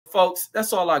folks,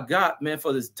 that's all I got, man,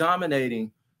 for this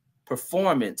dominating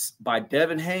performance by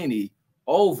Devin Haney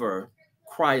over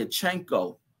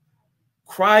Lomachenko.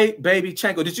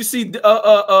 Crybabychenko. Did you see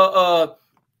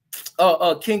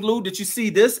King Lou? Did you see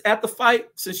this at the fight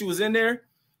since you was in there?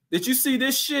 Did you see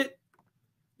this shit?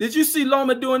 Did you see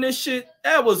Loma doing this shit?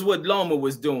 That was what Loma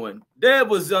was doing. Dev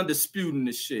was undisputing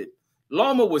the shit.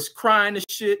 Loma was crying the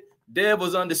shit. Dev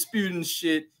was undisputing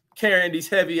shit, carrying these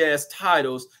heavy ass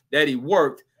titles that he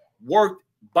worked,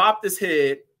 bopped his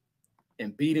head,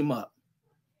 and beat him up.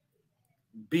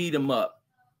 Beat him up.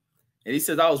 And he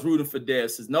says, I was rooting for Dev.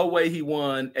 Says, no way he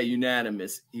won a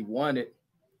unanimous. He won it.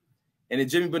 And then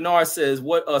Jimmy Bernard says,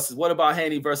 what about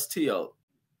Haney versus Tio?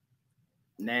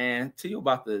 Nah, Tio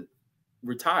about to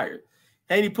retire.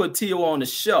 Haney put Tio on the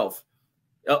shelf.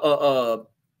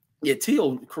 Yeah,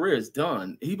 Tio career is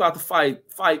done. He about to fight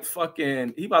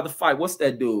what's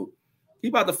that dude? He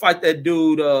about to fight that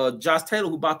dude, Josh Taylor,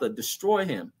 who about to destroy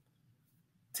him.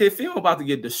 Teofimo about to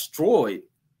get destroyed.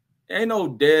 Ain't no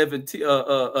Dev and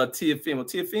Teofimo.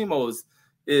 Teofimo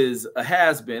is a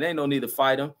has-been. Ain't no need to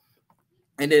fight him.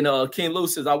 And then King Lou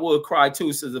says, I would cry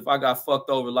too, says if I got fucked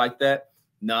over like that.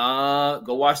 Nah,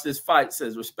 go watch this fight.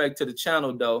 Says respect to the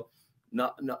channel though.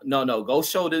 No. Go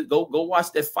show this. Go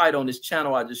watch that fight on this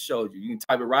channel I just showed you. You can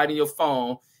type it right in your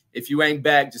phone. If you ain't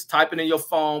back, just type it in your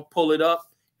phone, pull it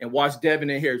up, and watch Devin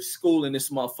in here schooling this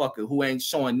motherfucker who ain't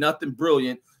showing nothing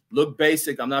brilliant. Look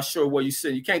basic. I'm not sure where you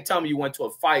sit. You can't tell me you went to a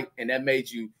fight and that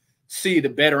made you see the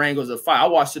better angles of the fight. I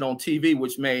watched it on TV,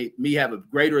 which made me have a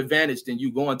greater advantage than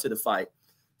you going to the fight.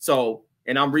 So,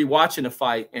 and I'm rewatching the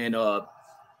fight, and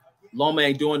Loma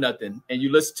ain't doing nothing. And you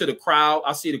listen to the crowd.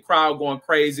 I see the crowd going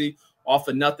crazy off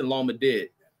of nothing Loma did.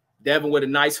 Devin with a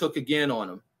nice hook again on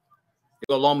him. You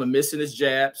go Loma missing his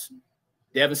jabs.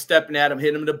 Devin stepping at him,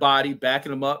 hitting him in the body,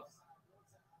 backing him up.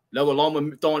 Logo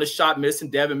Loma throwing a shot, missing.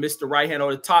 Devin missed the right hand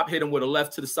over the top, hit him with a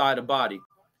left to the side of the body,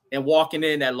 and walking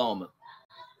in at Loma.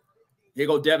 Here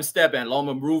go Devin stepping,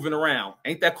 Loma moving around.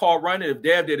 Ain't that call running? If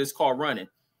Dev did, it's called running.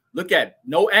 Look at it.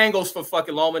 No angles for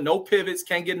fucking Loma, no pivots,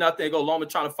 can't get nothing. There go Loma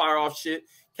trying to fire off shit,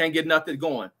 can't get nothing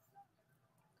going.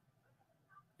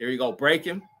 Here you go, break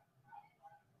him.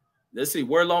 Let's see,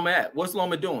 where Loma at? What's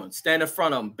Loma doing? Stand in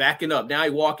front of him, backing up. Now he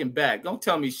walking back. Don't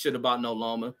tell me shit about no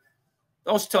Loma.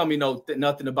 Don't tell me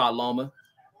nothing about Loma.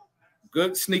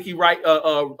 Good sneaky right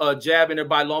jab in there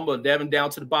by Loma. Devin down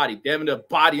to the body. Devin the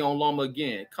body on Loma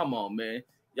again. Come on, man.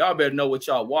 Y'all better know what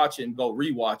y'all watching. Go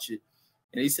rewatch it.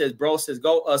 And he says, bro,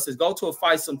 go to a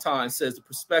fight sometime. Says the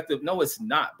perspective. No, it's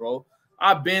not, bro.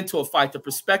 I've been to a fight. The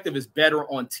perspective is better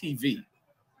on TV.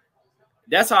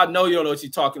 That's how I know you don't know what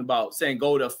you're talking about, saying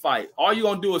go to a fight. All you're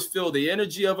going to do is feel the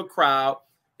energy of a crowd.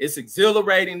 It's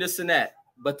exhilarating, this and that.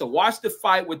 But to watch the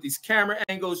fight with these camera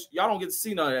angles, y'all don't get to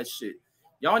see none of that shit.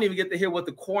 Y'all don't even get to hear what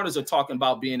the corners are talking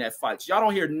about being at fights. Y'all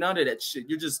don't hear none of that shit.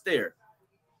 You're just there.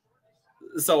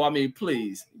 So, I mean,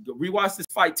 please, rewatch this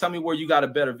fight. Tell me where you got a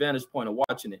better vantage point of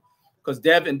watching it. Because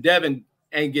Devin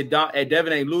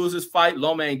ain't lose his fight.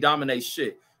 Loma ain't dominate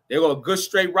shit. They go a good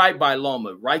straight right by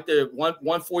Loma. Right there,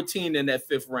 114 in that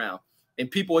fifth round. And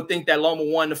people would think that Loma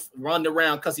won the run the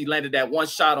round because he landed that one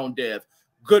shot on Dev.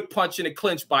 Good punch in the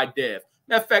clinch by Dev.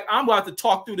 Matter of fact, I'm about to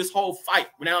talk through this whole fight.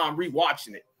 Now I'm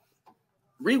rewatching it.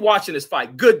 Rewatching this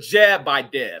fight. Good jab by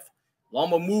Dev.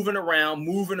 Loma moving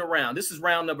around. This is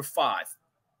round number 5.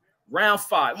 Round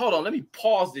 5. Hold on. Let me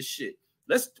pause this shit.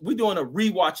 We're doing a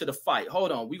rewatch of the fight.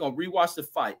 Hold on. We're going to rewatch the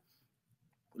fight.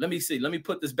 Let me see. Let me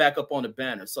put this back up on the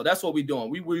banner. So that's what we're doing.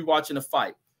 We rewatching the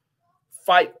fight.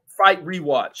 Fight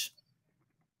rewatch.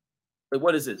 Wait,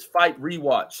 what is this? Fight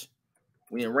rewatch.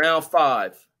 We in round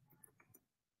 5.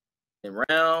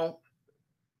 Let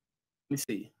me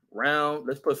see.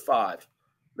 Let's put 5.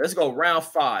 Let's go round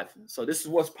 5. So this is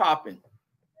what's popping.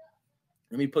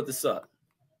 Let me put this up.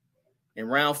 In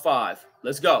round 5.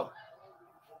 Let's go.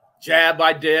 Jab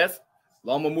by Dev.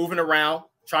 Loma moving around,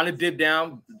 trying to dip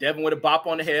down. Devin with a bop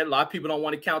on the head. A lot of people don't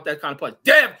want to count that kind of punch.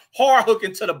 Dev hard hook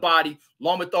into the body.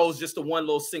 Loma throws just a one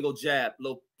little single jab,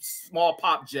 little small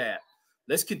pop jab.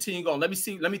 Let's continue going. Let me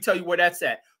see. Let me tell you where that's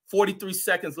at. 43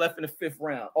 seconds left in the 5th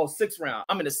round. Oh, 6th round.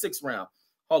 I'm in the 6th round.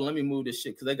 Hold on. Let me move this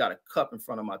shit because they got a cup in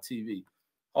front of my TV.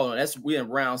 Hold on. We're in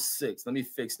round 6. Let me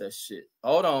fix that shit.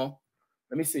 Hold on.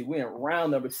 Let me see. We're in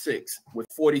round number 6 with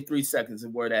 43 seconds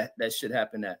and where that shit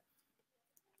happened at.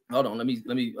 Hold on. Let me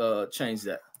change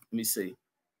that. Let me see.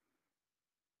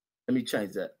 Let me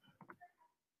change that.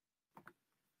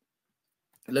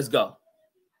 Let's go.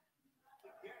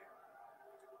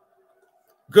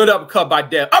 Good uppercut by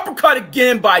Dev. Uppercut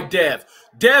again by Dev.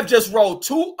 Dev just rolled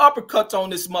 2 uppercuts on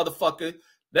this motherfucker.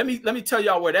 Let me tell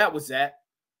y'all where that was at.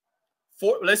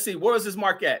 Let's see, where was his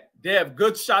mark at? Dev,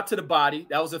 good shot to the body.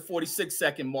 That was a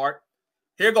 46-second mark.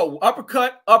 Here go,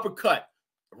 uppercut, uppercut.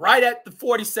 Right at the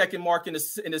 40-second mark in the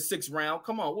 6th round.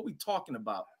 Come on, what we talking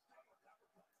about?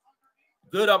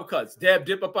 Good uppercuts. Dev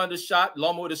dip up under shot.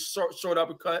 Loma with a short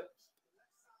uppercut.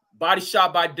 Body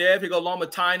shot by Dev. Here go Loma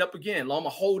tying up again. Loma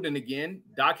holding again.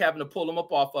 Doc having to pull him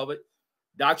up off of it.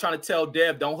 Doc trying to tell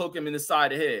Dev, don't hook him in the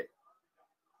side of the head.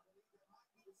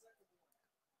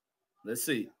 Let's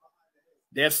see.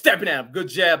 Dev stepping at him. Good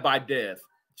jab by Dev.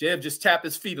 Dev just tapped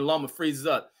his feet and Loma freezes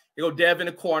up. Here go Dev in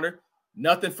the corner.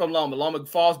 Nothing from Loma. Loma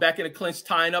falls back in the clinch,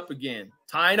 tying up again.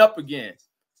 Tying up again.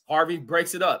 Harvey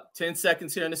breaks it up. 10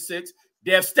 seconds here in the 6th.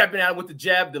 Dev stepping at him with the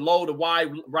jab, the low, the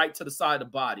wide, right to the side of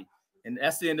the body. And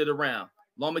that's the end of the round.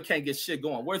 Loma can't get shit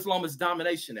going. Where's Loma's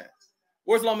domination at?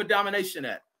 Where's Loma's domination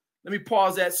at? Let me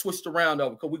pause that, switch the round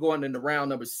over because we're going into round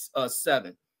number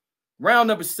 7. Round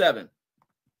number 7.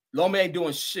 Loma ain't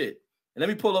doing shit. And let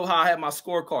me pull up how I had my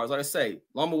scorecards. Like I say,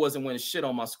 Loma wasn't winning shit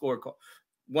on my scorecard.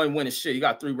 Wasn't winning shit. He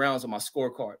got 3 rounds on my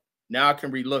scorecard. Now I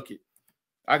can relook it.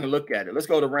 I can look at it. Let's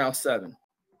go to round 7.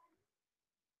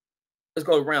 Let's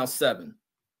go to round 7.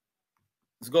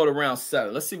 Let's go to round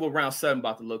 7. Let's see what round 7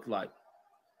 about to look like.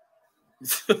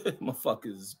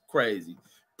 Motherfuckers is crazy.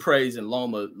 Praising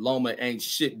Loma. Loma ain't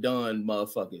shit done,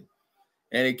 motherfucker.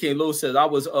 And then King Lou says, I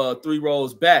was 3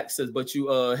 rows back. Says, but you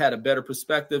had a better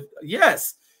perspective.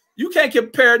 Yes. You can't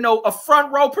compare a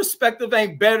front row perspective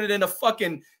ain't better than a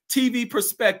fucking TV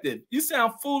perspective. You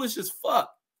sound foolish as fuck.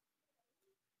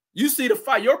 You see the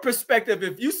fight. Your perspective,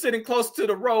 if you sitting close to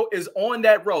the row, is on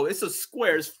that row. It's a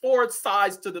square. It's 4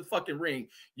 sides to the fucking ring.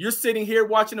 You're sitting here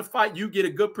watching the fight. You get a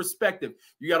good perspective.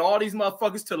 You got all these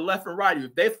motherfuckers to the left and right.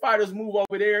 If their fighters move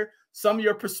over there, some of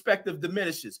your perspective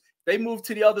diminishes. If they move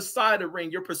to the other side of the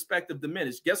ring, your perspective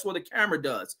diminishes. Guess what the camera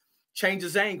does?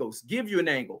 Changes angles. Give you an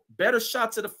angle. Better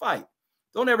shots of the fight.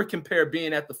 Don't ever compare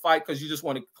being at the fight because you just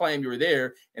want to claim you're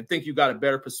there and think you got a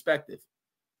better perspective.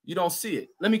 You don't see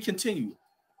it. Let me continue.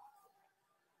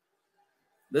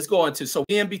 Let's go into, so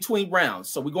in between rounds.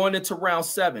 So we're going into round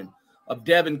 7 of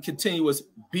Devin continuous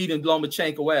beating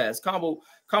Lomachenko ass.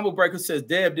 Combo Breaker says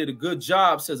Dev did a good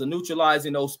job, says, of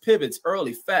neutralizing those pivots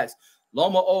early. Facts.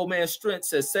 Loma old man strength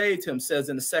says saved him, says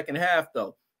in the 2nd half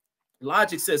though.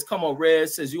 Logic says, come on, Red,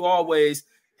 says you always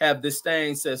have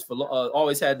disdain, says for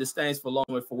always had disdain for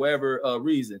Loma for whatever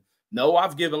reason. No,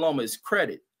 I've given Loma his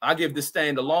credit. I give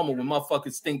disdain to Loma when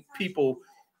motherfuckers think people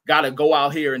got to go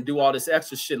out here and do all this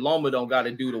extra shit Loma don't got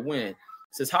to do to win. It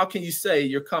says, how can you say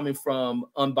you're coming from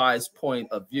unbiased point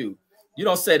of view? You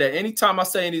don't say that. Anytime I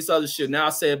say any of this other shit, now I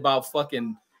say about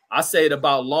fucking, I say it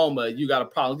about Loma, you got a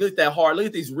problem. Look at that hard, look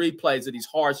at these replays of these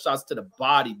hard shots to the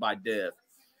body by Dev.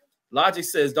 Logic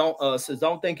says,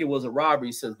 don't think it was a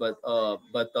robbery, says, but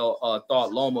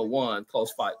thought Loma won.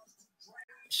 Close fight.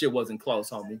 Shit wasn't close,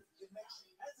 homie.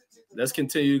 Let's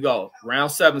continue to go.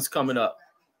 Round 7's coming up.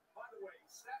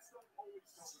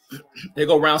 They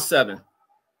go round 7.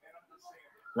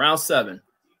 Round 7.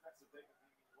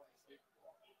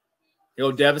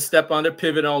 He'll Devin step under,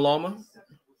 pivot on Loma.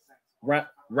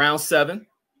 Round 7.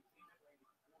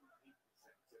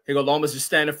 Here go Loma's just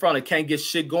standing in front. It can't get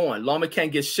shit going. Loma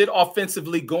can't get shit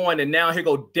offensively going. And now here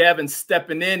go Devin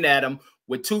stepping in at him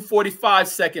with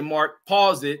 2:45-second mark.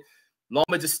 Pause it.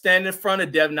 Loma just standing in front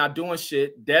of Devin, not doing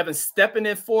shit. Devin stepping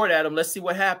in forward at him. Let's see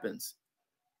what happens.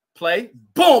 Play.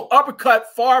 Boom.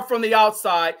 Uppercut far from the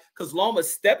outside because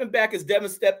Loma's stepping back as Devin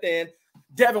stepped in.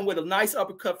 Devin with a nice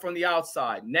uppercut from the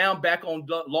outside. Now back on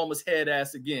Loma's head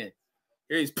ass again.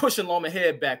 Here he's pushing Loma's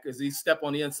head back as he step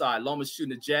on the inside. Loma's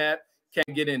shooting a jab.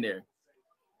 Can't get in there.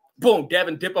 Boom.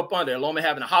 Devin dip up under. Loma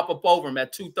having to hop up over him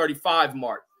at 2:35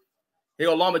 mark. Here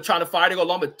go Loma trying to fight. Here go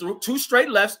Loma through 2 straight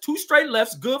lefts. 2 straight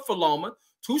lefts. Good for Loma.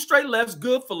 2 straight lefts.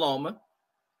 Good for Loma.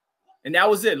 And that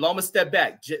was it. Loma stepped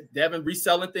back. Devin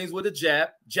reselling things with a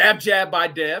jab. Jab by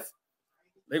Dev.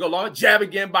 There go Loma. Jab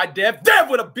again by Dev. Dev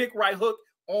with a big right hook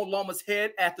on Loma's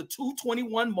head at the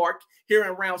 2:21 mark here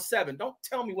in round 7. Don't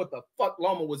tell me what the fuck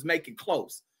Loma was making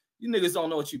close. You niggas don't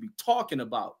know what you be talking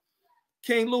about.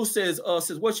 King Lou says,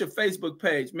 what's your Facebook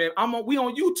page? Man, we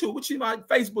on YouTube. What you my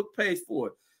Facebook page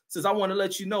for? Says, I want to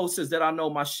let you know, says that I know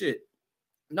my shit.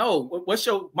 No, what's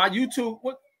my YouTube?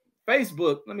 What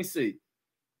Facebook? Let me see.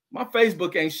 My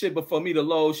Facebook ain't shit, but for me to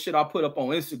load shit I put up on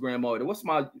Instagram already. What's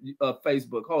my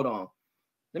Facebook? Hold on.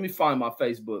 Let me find my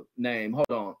Facebook name. Hold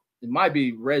on. It might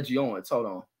be Reggie Owens. Hold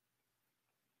on.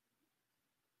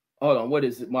 Hold on. What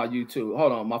is it? My YouTube.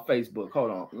 Hold on. My Facebook.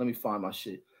 Hold on. Let me find my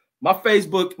shit. My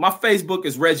Facebook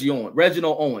is Reggie Owens.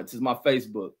 Reginald Owens is my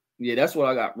Facebook. Yeah, that's what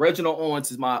I got. Reginald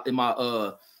Owens is my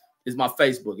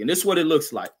Facebook. And this is what it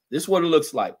looks like. This is what it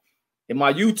looks like. In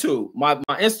my YouTube, my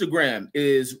Instagram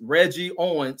is Reggie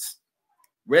Owens.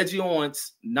 Reggie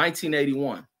Owens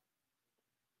 1981.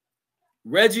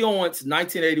 Reggie Owens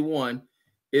 1981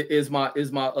 is my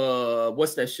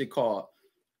what's that shit called?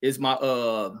 Is my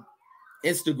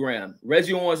Instagram.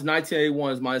 Reggie Owens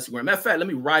 1981 is my Instagram. Matter of fact, let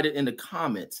me write it in the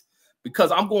comments because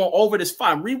I'm going over this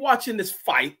fight. I'm rewatching this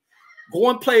fight,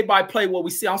 going play by play. What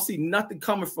we see, I don't see nothing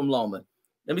coming from Loma.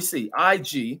 Let me see.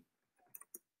 IG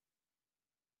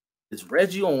is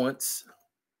Reggie Owens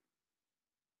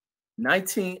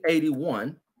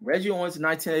 1981. Reggie Owens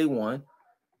 1981.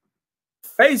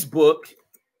 Facebook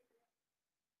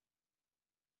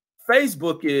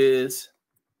is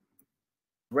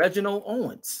Reginald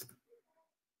Owens.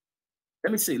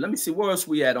 Let me see where else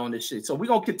we at on this shit. So we're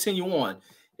gonna continue on.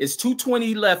 It's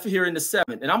 2:20 left here in the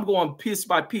 7th, and I'm going piece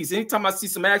by piece. Anytime I see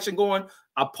some action going,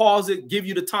 I pause it, give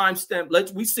you the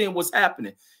timestamp. We seeing what's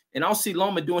happening. And I don't see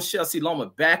Loma doing shit. I see Loma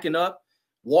backing up,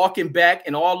 walking back,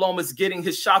 and all Loma's getting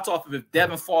his shots off of if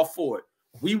Devin fall forward.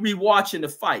 We rewatching the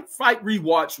fight. Fight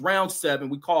rewatch, round 7,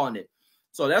 we calling it.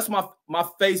 So that's my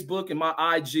Facebook and my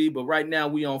IG, but right now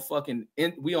we on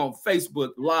Facebook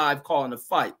live calling the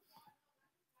fight.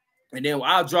 And then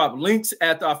I'll drop links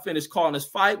after I finish calling this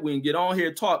fight. We can get on here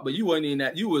and talk, but you wasn't even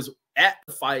at. You was at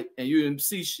the fight and you didn't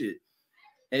see shit.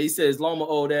 And he says, Loma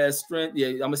old ass strength. Yeah,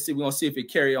 we're gonna see if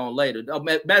it carry on later.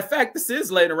 Matter of fact, this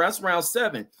is later. That's round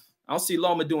 7. I don't see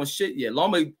Loma doing shit yet.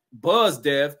 Loma buzzed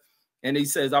Dev, and he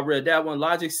says, I read that one.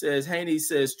 Logic says, Haney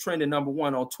says trending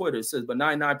 #1 on Twitter. It says, but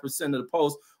 99% of the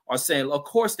posts are saying, of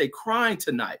course they crying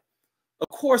tonight. Of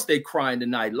course they crying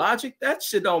tonight. Logic, that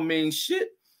shit don't mean shit.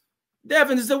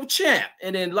 Devin is the champ.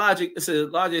 And then Logic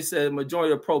said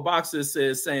majority of pro boxers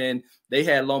saying they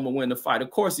had Loma win the fight.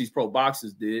 Of course these pro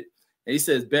boxers did. And he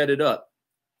says, bet it up.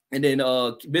 And then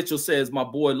Mitchell says, my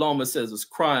boy Loma says it's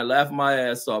crying, laughing my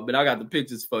ass off. But I got the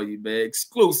pictures for you, man.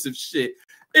 Exclusive shit.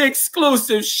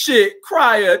 Exclusive shit.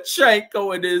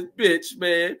 Kryachenko and this bitch,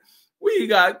 man. We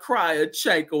got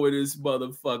Kryachenko in this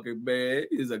motherfucker, man.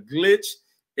 It's a glitch.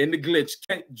 In the glitch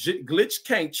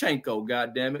Kanchenko,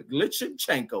 goddammit.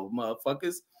 Glitchenko,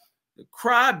 motherfuckers. The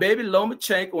crybaby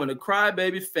Lomachenko and the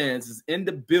crybaby fans is in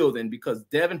the building because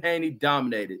Devin Haney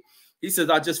dominated. He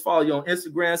says, I just follow you on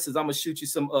Instagram. Says, I'm going to shoot you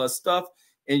some stuff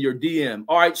in your DM.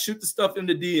 All right, shoot the stuff in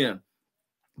the DM.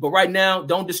 But right now,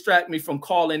 don't distract me from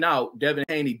calling out Devin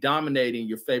Haney dominating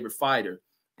your favorite fighter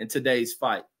in today's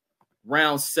fight.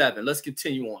 Round 7. Let's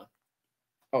continue on.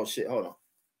 Oh, shit. Hold on.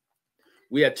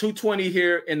 We had 2:20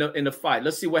 here in the fight.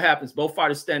 Let's see what happens. Both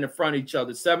fighters stand in front of each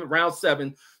other. Round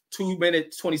 7,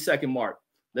 2-minute, 20-second mark.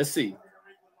 Let's see.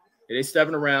 They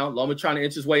stepping around. Loma trying to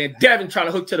inch his way in. Devin trying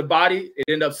to hook to the body. It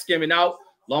ended up skimming out.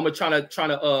 Loma trying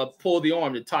to pull the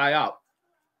arm to tie out.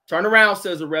 Turn around,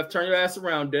 says the ref. Turn your ass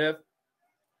around, Dev.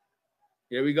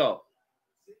 Here we go.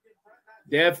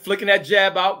 Dev flicking that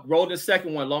jab out. Rolled the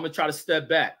second one. Loma try to step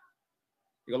back.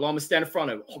 Here go Loma stand in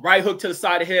front of him. Right hook to the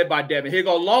side of the head by Devin. Here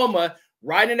go Loma.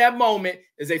 Right in that moment,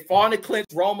 as they fall in the clinch,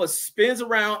 Loma spins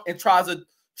around and tries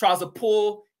to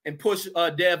pull and push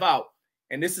Dev out.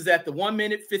 And this is at the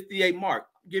 1-minute 58 mark,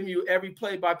 giving you every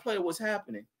play-by-play of what's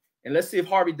happening. And let's see if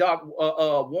Harvey Doc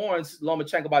warns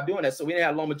Lomachenko by doing that. So we didn't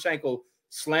have Lomachenko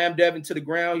slam Devin to the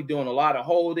ground. He's doing a lot of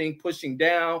holding, pushing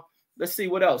down. Let's see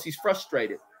what else. He's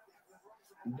frustrated.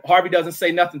 Harvey doesn't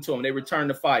say nothing to him. They return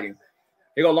to fighting.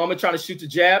 Here go Loma trying to shoot the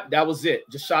jab. That was it.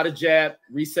 Just shot a jab,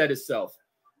 reset itself.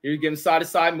 Here he's getting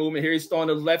side-to-side movement. Here he's throwing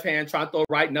the left hand, trying to throw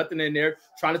right, nothing in there,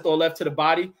 trying to throw left to the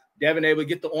body. Devin able to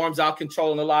get the arms out,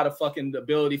 controlling a lot of fucking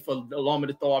ability for Loma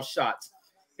to throw off shots.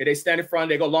 Here they stand in front.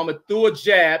 They go Loma threw a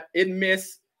jab. It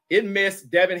missed. It missed.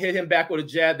 Devin hit him back with a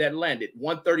jab that landed.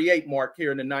 138 mark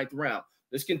here in the 9th round.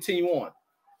 Let's continue on.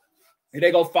 Here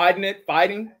they go fighting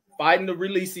to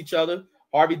release each other.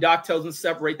 Harvey Doc tells them to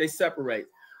separate. They separate.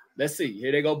 Let's see.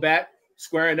 Here they go back.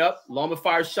 Squaring up. Loma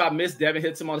fires shot, missed. Devin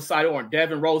hits him on the side of the arm.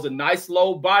 Devin rolls a nice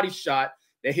low body shot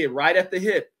that hit right at the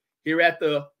hip. Here at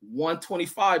the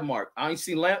 125 mark. I ain't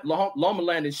seen Loma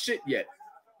landing shit yet.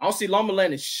 I don't see Loma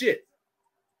landing shit.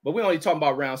 But we only talking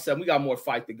about round 7. We got more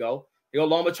fight to go. Here go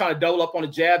Loma trying to double up on the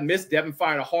jab. Missed. Devin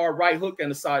firing a hard right hook in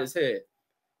the side of his head.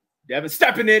 Devin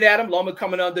stepping in at him. Loma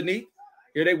coming underneath.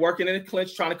 Here they working in the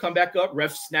clinch, trying to come back up.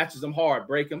 Ref snatches him hard.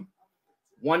 Break him.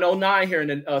 109 here in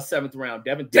the 7th round.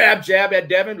 Devin jab at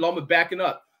Devin. Loma backing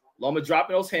up. Loma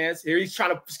dropping those hands. Here he's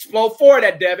trying to explode forward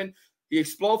at Devin. He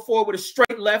exploded forward with a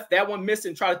straight left. That one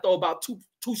missing. Try to throw about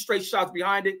two straight shots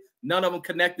behind it. None of them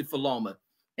connected for Loma.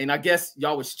 And I guess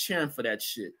y'all was cheering for that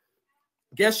shit.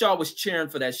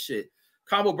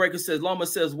 Combo Breaker says Loma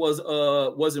says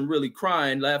wasn't really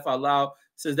crying. Laugh out loud.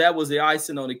 Says that was the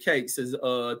icing on the cake. Says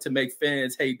to make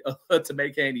fans hate, to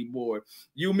make Haney bored.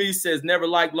 Me says never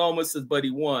liked Loma. Says but he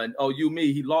won. Oh,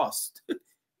 me, he lost.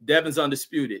 Devin's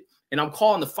undisputed. And I'm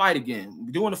calling the fight again.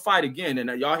 I'm doing the fight again.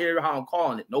 And y'all hear how I'm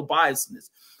calling it. No biasness.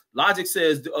 Logic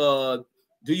says, do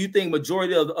you think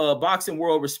majority of the boxing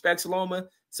world respects Loma?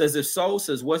 Says if so,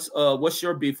 says what's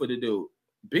your beef with the dude?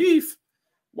 Beef?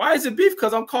 Why is it beef?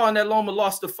 Because I'm calling that Loma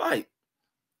lost the fight.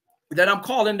 That I'm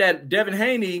calling that Devin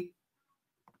Haney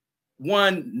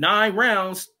won 9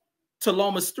 rounds to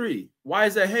Loma's 3. Why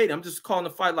is that hate? I'm just calling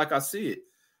the fight like I see it.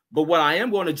 But what I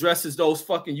am going to address is those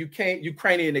fucking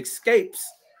Ukrainian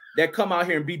escapes that come out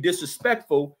here and be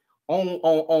disrespectful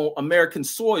on American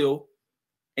soil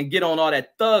and get on all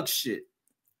that thug shit.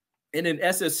 And then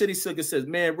SS City Sucker says,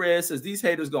 man, Red says these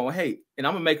haters gonna hate. And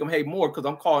I'm gonna make them hate more because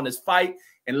I'm calling this fight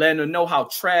and letting them know how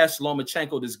trash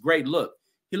Lomachenko this great look.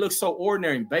 He looks so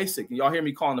ordinary and basic. And y'all hear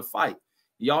me calling the fight.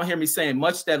 Y'all hear me saying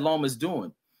much that Loma's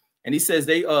doing. And he says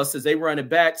they run it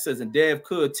back, says and Dev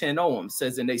could 10-0 him,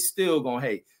 says and they still gonna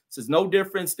hate. Says no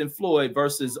difference than Floyd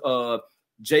versus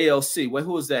JLC. Wait,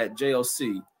 who is that?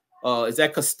 JLC. Is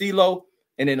that Castillo?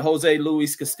 And then Jose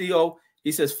Luis Castillo.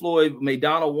 He says Floyd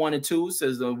Maidana 1 and 2.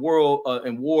 Says the world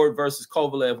and Ward versus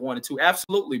Kovalev 1 and 2.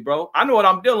 Absolutely, bro. I know what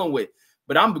I'm dealing with,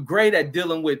 but I'm great at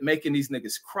dealing with making these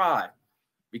niggas cry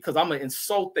because I'm gonna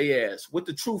insult their ass with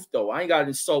the truth though. I ain't got to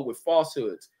insult with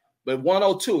falsehoods. But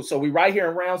 102. So we right here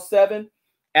in round 7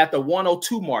 at the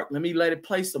 102 mark. Let it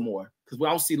play some more because we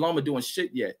don't see Loma doing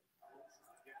shit yet.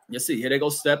 You see, here they go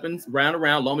stepping round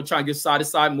around. Loma trying to get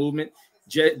side-to-side movement.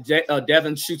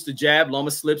 Devin shoots the jab.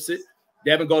 Loma slips it.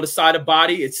 Devin go to side of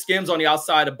body. It skims on the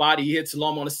outside of body. He hits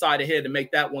Loma on the side of head to make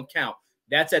that one count.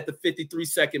 That's at the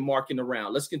 53-second mark in the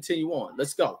round. Let's continue on.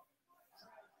 Let's go.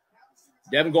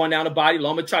 Devin going down the body.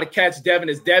 Loma try to catch Devin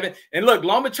as Devin. And look,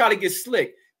 Loma try to get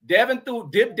slick. Devin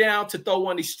dipped down to throw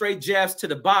one of these straight jabs to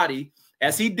the body.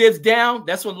 As he dips down,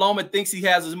 that's when Loma thinks he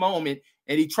has his moment,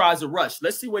 and he tries to rush.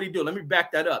 Let's see what he do. Let me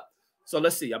back that up. So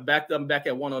let's see. I'm back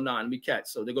at 109. Let me catch.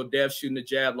 So they go Dev shooting the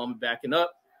jab. Loma backing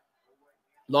up.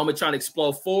 Loma trying to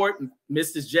explode forward.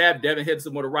 Missed his jab. Devin hits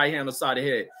him with a right hand on the side of the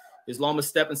head. His Loma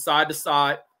stepping side to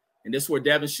side. And this is where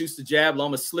Devin shoots the jab.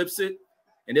 Loma slips it.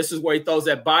 And this is where he throws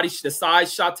that body, the side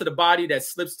shot to the body that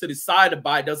slips to the side of the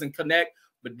body, doesn't connect.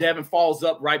 But Devin falls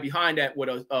up right behind that with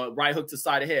a right hook to the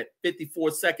side of the head.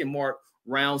 54-second mark,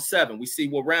 round 7. We see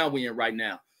what round we in right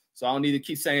now. So I don't need to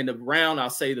keep saying the round. I'll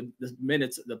say the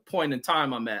minutes, the point in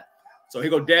time I'm at. So here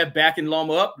go Dev backing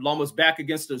Loma up. Loma's back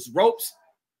against those ropes.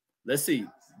 Let's see.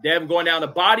 Dev going down the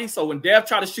body. So when Dev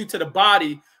try to shoot to the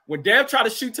body,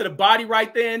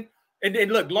 right then, and then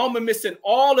look, Loma missing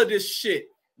all of this shit.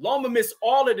 Loma missed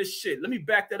all of this shit. Let me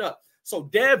back that up. So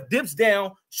Dev dips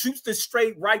down, shoots this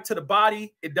straight right to the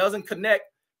body. It doesn't connect.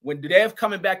 When Dev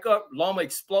coming back up, Loma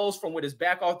explodes from with his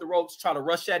back off the ropes, trying to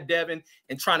rush at Devin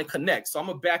and trying to connect. So I'm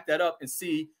going to back that up and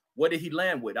see what did he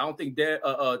land with. I don't think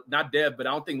not Dev, but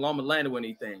I don't think Loma landed with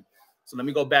anything. So let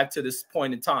me go back to this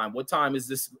point in time. What time is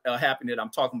this happening that I'm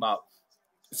talking about?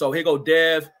 So here go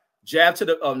Dev, jab to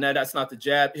the, oh, no, that's not the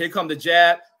jab. Here come the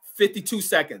jab, 52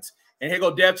 seconds. And here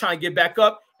go Dev trying to get back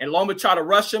up. And Loma try to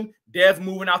rush him. Dev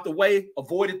moving out the way,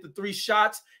 avoided the 3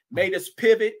 shots, made us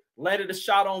pivot, landed a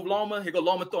shot on Loma. Here go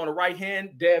Loma throwing the right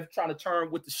hand. Dev trying to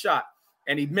turn with the shot.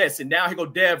 And he missed. And now here go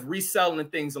Dev reselling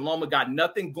things. And Loma got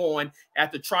nothing going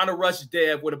after trying to rush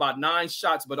Dev with about 9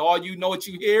 shots. But all you know what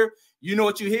you hear? You know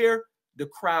what you hear? The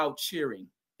crowd cheering.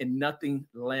 And nothing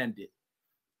landed.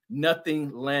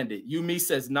 Nothing landed. Me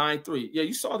says 9-3. Yeah,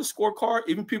 you saw the scorecard.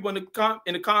 Even people in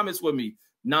the comments with me,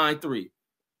 9-3.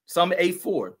 Some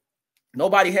 8-4.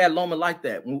 Nobody had Loma like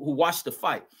that who watched the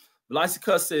fight.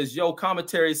 Vasiliy says, yo,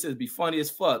 commentary says be funny as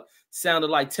fuck. Sounded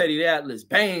like Teddy the Atlas.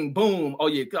 Bang, boom. Oh,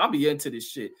 yeah, I'll be into this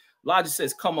shit. Logic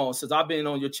says, come on. Says, I've been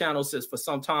on your channel, says, for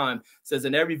some time. Says,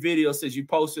 in every video, says, you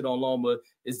posted on Loma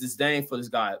is disdain for this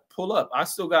guy. Pull up. I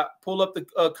still got, pull up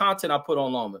the content I put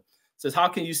on Loma. Says, how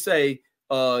can you say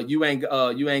you ain't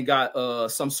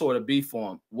got some sort of beef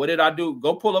for him? What did I do?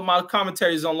 Go pull up my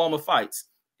commentaries on Loma fights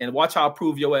and watch how I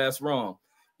prove your ass wrong.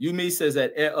 Says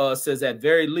at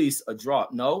very least a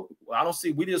drop. No, I don't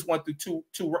see. We just went through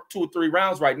two or three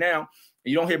rounds right now,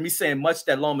 and you don't hear me saying much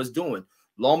that Loma's doing.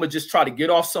 Loma just try to get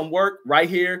off some work right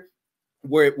here,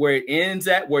 where it ends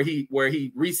at, where he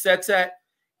resets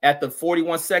at the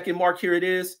 41-second mark. Here it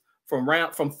is from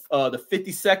the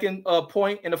 52nd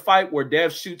point in the fight where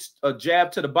Dev shoots a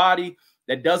jab to the body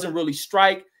that doesn't really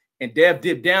strike, and Dev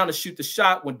dipped down to shoot the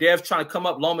shot. When Dev's trying to come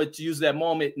up, Loma to use that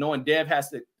moment, knowing Dev has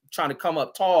to. Trying to come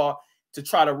up tall to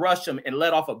try to rush him and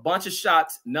let off a bunch of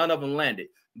shots. None of them landed.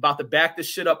 About to back this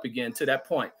shit up again to that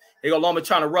point. Here go Loma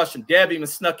trying to rush him. Dev even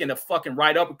snuck in a fucking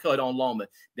right uppercut on Loma.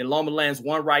 Then Loma lands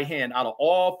one right hand. Out of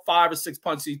all 5 or 6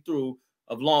 punches he threw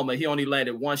of Loma, he only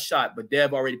landed 1 shot, but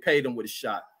Dev already paid him with a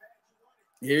shot.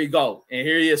 Here you go. And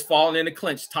here he is falling in the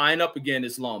clinch, tying up again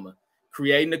this Loma,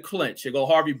 creating the clinch. Here go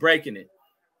Harvey breaking it.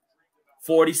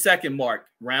 40-second mark,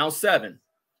 round 7.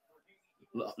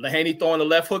 Haney throwing the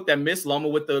left hook that missed. Loma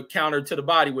with the counter to the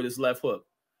body with his left hook.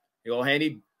 Here go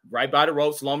Haney right by the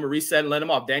ropes. Loma reset and let him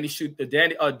off. Devin shoots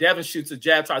a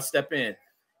jab, try to step in.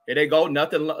 Here they go.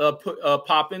 Nothing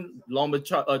popping. Loma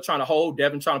trying to hold.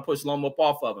 Devin trying to push Loma up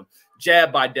off of him.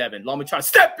 Jab by Devin. Loma trying to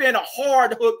step in. A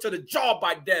hard hook to the jaw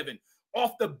by Devin.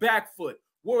 Off the back foot.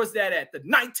 Where was that at? The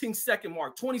 19-second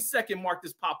mark, 20-second mark,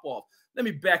 this pop off. Let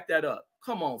me back that up.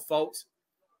 Come on, folks.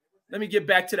 Let me get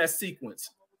back to that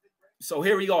sequence. So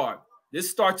here we are. This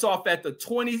starts off at the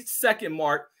 20-second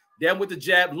mark. Devin with the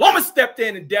jab. Loma stepped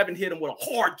in and Devin hit him with a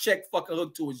hard check fucking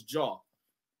hook to his jaw.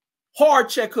 Hard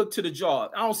check hook to the jaw.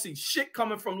 I don't see shit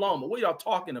coming from Loma. What y'all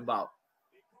talking about?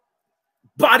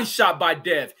 Body shot by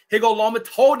Dev. Here go Loma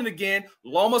holding again.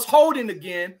 Loma's holding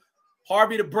again.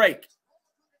 Harvey to break.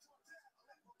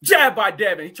 Jab by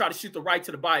Devin. He tried to shoot the right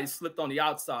to the body. He slipped on the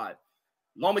outside.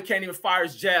 Loma can't even fire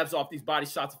his jabs off these body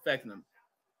shots affecting him.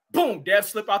 Boom. Dev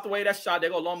slip out the way of that shot. There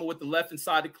go Loma with the left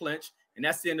inside the clinch. And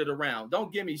that's the end of the round.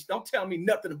 Don't tell me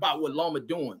nothing about what Loma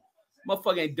doing.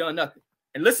 Motherfucker ain't done nothing.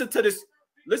 And listen to this.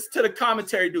 Listen to the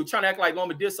commentary dude trying to act like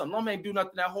Loma did something. Loma ain't do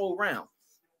nothing that whole round.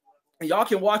 And y'all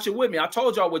can watch it with me. I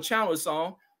told y'all what channel it's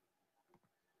on.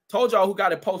 Told y'all who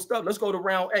got it posted up. Let's go to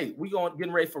round 8. We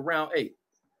getting ready for round 8.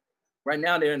 Right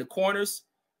now they're in the corners.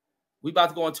 We about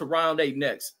to go into round 8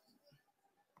 next.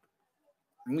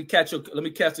 Let me catch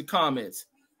the comments.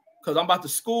 Because I'm about to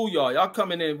school y'all. Y'all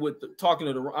coming in with talking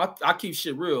to the I keep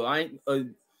shit real. I ain't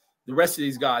the rest of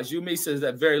these guys. You me says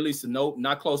at very least a nope,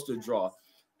 not close to a draw.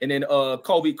 And then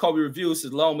Kobe Reviews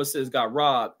says Loma says got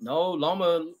robbed. No,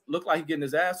 Loma looked like he getting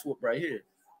his ass whooped right here.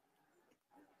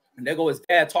 And there go his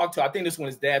dad talk to. I think this one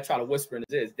his dad trying to whisper in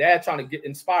his ear. His dad trying to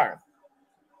inspire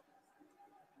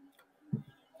him.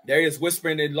 There he is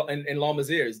whispering in Loma's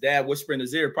ear. His dad whispering in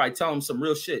his ear, probably telling him some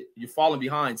real shit. You're falling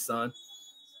behind, son.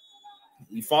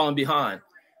 You're falling behind.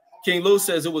 King Lou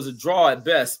says it was a draw at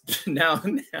best. now.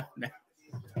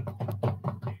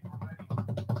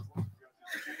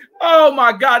 Oh,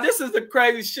 my God. This is the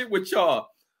crazy shit with y'all.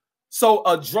 So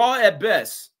a draw at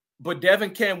best, but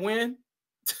Devin can't win?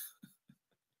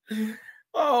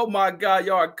 Oh, my God.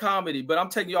 Y'all are comedy. But I'm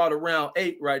taking y'all to round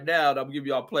 8 right now. I'm going to give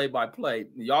y'all play-by-play.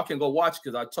 Y'all can go watch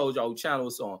because I told y'all who channel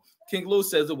it's on. King Lou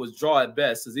says it was draw at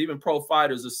best. As even pro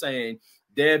fighters are saying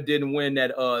Dev didn't win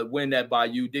that by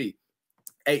UD.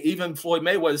 Hey, even Floyd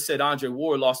Mayweather said Andre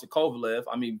Ward lost to Kovalev.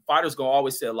 I mean, fighters going to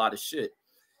always say a lot of shit.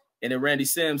 And then Randy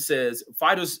Sims says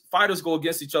fighters go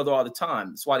against each other all the time.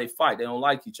 That's why they fight. They don't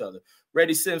like each other.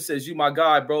 Randy Sims says, you my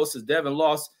guy, bro. Says Devin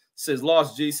lost. Says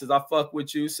lost. G says I fuck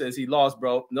with you. Says he lost,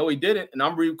 bro. No, he didn't. And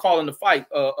I'm recalling the fight,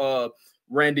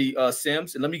 Randy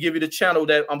Sims. And let me give you the channel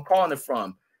that I'm calling it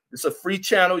from. It's a free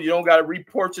channel. You don't got to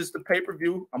repurchase the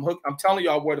pay-per-view. I'm telling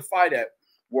y'all where to fight at.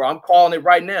 Where I'm calling it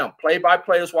right now.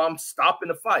 Play-by-play is why I'm stopping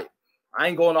the fight. I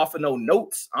ain't going off of no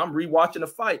notes. I'm rewatching the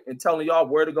fight and telling y'all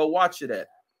where to go watch it at.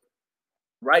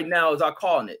 Right now is I'm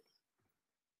calling it.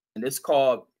 And it's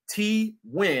called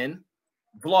T-Win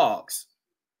Vlogs.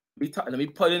 Let me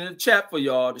put it in the chat for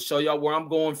y'all to show y'all where I'm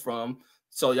going from.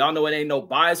 So y'all know it ain't no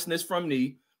biasness from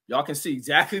me. Y'all can see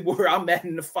exactly where I'm at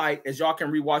in the fight as y'all can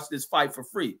rewatch this fight for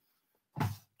free.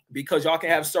 Because y'all can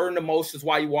have certain emotions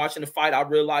while you're watching the fight. I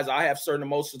realize I have certain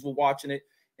emotions while watching it,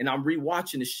 and I'm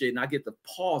rewatching the shit, and I get to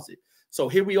pause it. So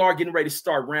here we are getting ready to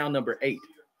start round number 8.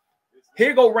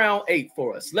 Here go round 8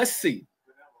 for us. Let's see.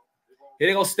 Here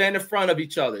they go stand in front of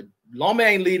each other. Loma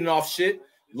ain't leading off shit.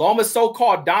 Loma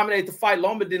so-called dominate the fight.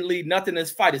 Loma didn't lead nothing in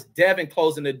this fight. It's Devin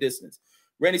closing the distance.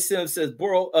 Randy Sims says,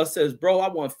 bro, I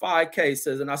won 5K,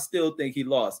 says, and I still think he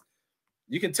lost.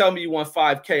 You can tell me you won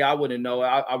 5K. I wouldn't know.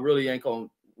 I really ain't going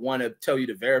to want to tell you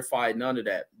to verify none of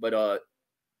that. But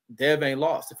Dev ain't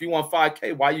lost. If he won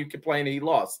 5K, why you complaining he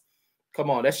lost? Come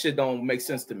on, that shit don't make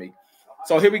sense to me.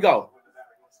 So here we go.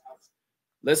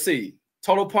 Let's see.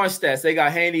 Total punch stats. They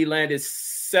got Haney landed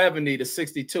 70 to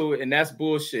 62, and that's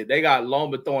bullshit. They got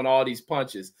Loma throwing all these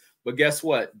punches. But guess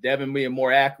what? Devin being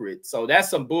more accurate. So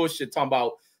that's some bullshit talking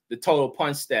about the total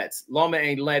punch stats. Loma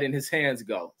ain't letting his hands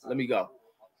go. Let me go.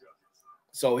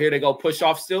 So here they go, push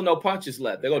off, still no punches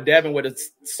left. They go Devin with a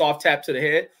soft tap to the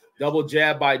head, double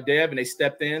jab by Dev, and they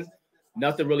stepped in.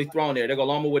 Nothing really thrown there. They go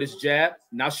Loma with his jab.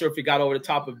 Not sure if he got over the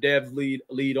top of Dev's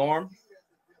lead arm.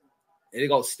 There they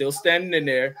go, still standing in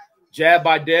there. Jab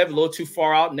by Dev, a little too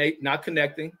far out, Nate not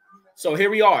connecting. So here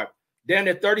we are. Then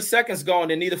at 30 seconds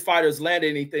gone, and neither fighters landed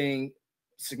anything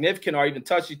significant or even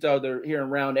touched each other here in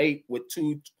round 8 with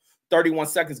 31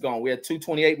 seconds gone. We had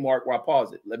 2:28 mark where I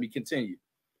paused it. Let me continue.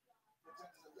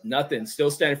 Nothing.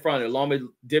 Still standing in front of it. Loma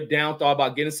dipped down, thought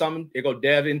about getting something. There go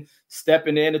Devin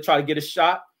stepping in to try to get a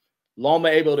shot. Loma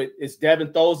able to, as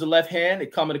Devin throws the left hand,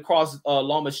 it coming across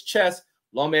Loma's chest.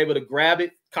 Loma able to grab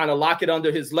it, kind of lock it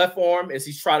under his left arm as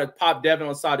he's trying to pop Devin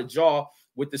on the side of the jaw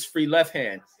with this free left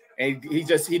hand. And he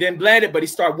didn't land it, but he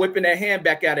started whipping that hand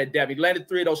back out at Devin. He landed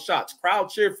 3 of those shots. Crowd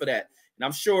cheered for that. And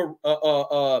I'm sure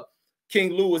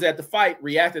King Lou was at the fight,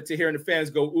 reacted to hearing the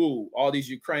fans go, ooh, all these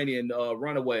Ukrainian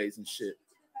runaways and shit.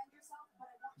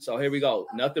 So here we go.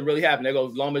 Nothing really happened. There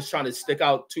goes Loma's trying to stick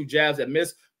out 2 jabs that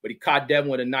missed, but he caught Devin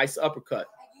with a nice uppercut.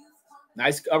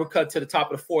 Nice uppercut to the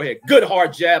top of the forehead. Good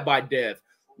hard jab by Dev.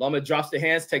 Loma drops the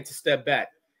hands, takes a step back.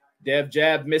 Dev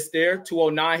jab missed there.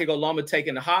 209. Here go Loma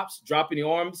taking the hops, dropping the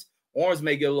arms. Arms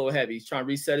may get a little heavy. He's trying to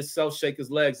reset himself, shake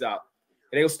his legs out.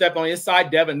 And they go step on the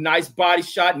inside. Dev, a nice body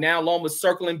shot. Now Loma's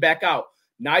circling back out.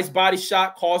 Nice body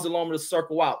shot, causing Loma to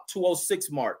circle out.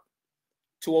 206 mark.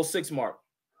 206 mark.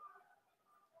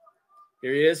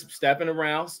 Here he is, stepping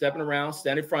around, standing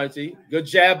in front of you. Good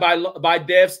jab by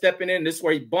Dev stepping in. This is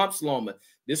where he bumps Loma.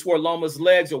 This is where Loma's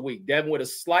legs are weak. Devin with a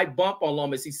slight bump on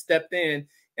Loma as he stepped in,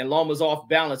 and Loma's off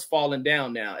balance, falling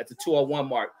down now at the 201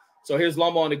 mark. So here's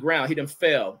Loma on the ground. He done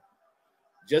fell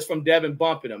just from Devin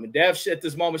bumping him. And Dev at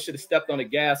this moment should have stepped on the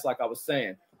gas like I was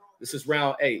saying. This is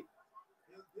round 8.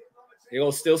 He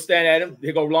goes still stand at him.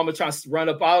 Here go Loma trying to run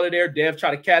up out of there. Dev try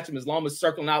to catch him as Loma's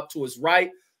circling out to his right.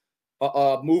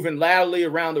 Moving laterally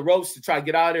around the ropes to try to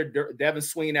get out of there. Devin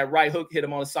swinging that right hook, hit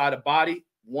him on the side of the body.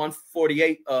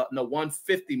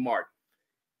 150 mark.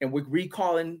 And we're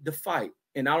recalling the fight.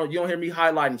 And you don't hear me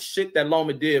highlighting shit that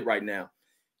Loma did right now.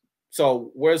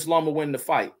 So where's Loma winning the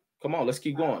fight? Come on, let's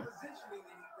keep going.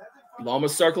 Loma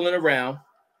circling around,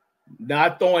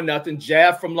 not throwing nothing.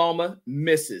 Jab from Loma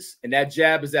misses. And that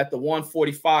jab is at the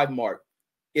 145 mark.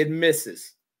 It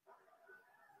misses.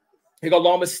 Here go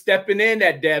Loma stepping in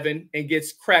at Devin and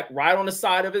gets cracked right on the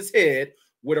side of his head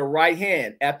with a right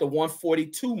hand at the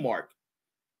 142 mark.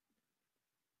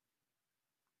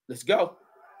 Let's go.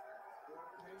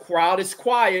 Crowd is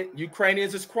quiet.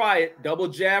 Ukrainians is quiet. Double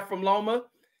jab from Loma.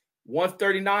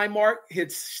 139 mark.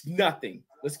 Hits nothing.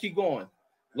 Let's keep going.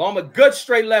 Loma, good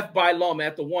straight left by Loma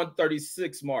at the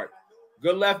 136 mark.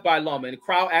 Good left by Loma. And the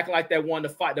crowd acting like they won the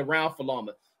fight, the round for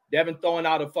Loma. Devin throwing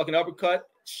out a fucking uppercut.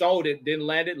 Showed it, didn't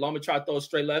land it. Loma tried to throw a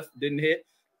straight left, didn't hit.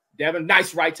 Devin,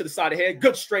 nice right to the side of the head.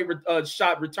 Good straight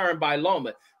shot returned by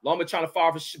Loma. Loma trying to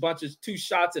fire for a bunch of 2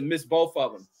 shots and missed both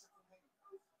of them.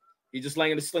 He just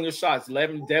laying the slinger shots.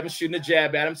 Devin shooting a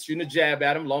jab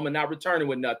at him, Loma not returning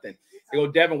with nothing. Here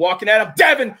go Devin walking at him.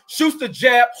 Devin shoots the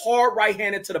jab, hard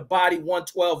right-handed to the body,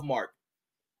 112 mark.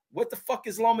 What the fuck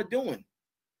is Loma doing?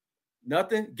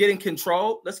 Nothing. Getting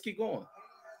control. Let's keep going.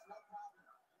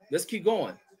 Let's keep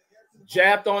going.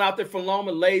 Jab thrown out there from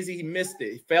Loma, lazy. He missed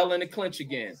it. He fell in the clinch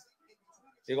again.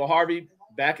 Here go Harvey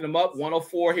backing him up.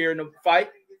 104 here in the fight.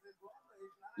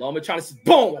 Loma trying to,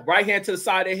 boom, right hand to the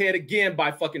side of the head again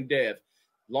by fucking Dev.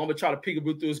 Loma trying to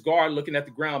peekaboo through his guard, looking at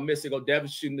the ground, missing. Go Devin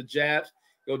shooting the jabs.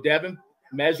 Go Devin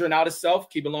measuring out himself,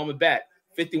 keeping Loma back.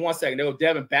 51 seconds. There go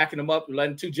Devin backing him up,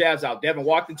 letting 2 jabs out. Devin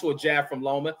walked into a jab from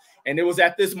Loma, and it was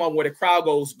at this moment where the crowd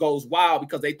goes wild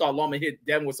because they thought Loma hit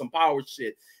Devin with some power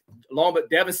shit.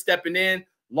 Devin stepping in,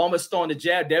 Loma's throwing the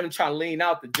jab. Devin trying to lean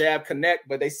out, the jab connect,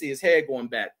 but they see his head going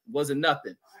back. Wasn't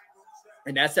nothing.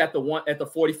 And that's at the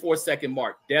 44-second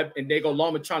mark. And they go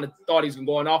Loma thought he was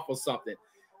going off or something.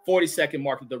 40-second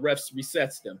mark, the refs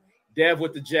resets them. Dev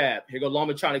with the jab. Here go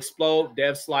Loma trying to explode.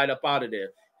 Dev slide up out of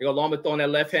there. Here go Loma throwing that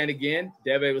left hand again.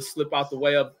 Dev able to slip out the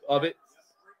way of it.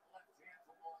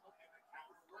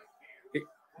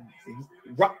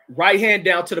 Right hand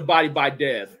down to the body by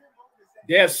Dev.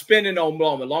 Dev spinning on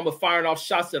Loma. Loma firing off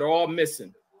shots that are all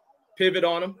missing. Pivot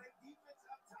on him.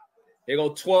 Here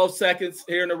go 12 seconds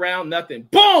here in the round. Nothing.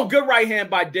 Boom! Good right hand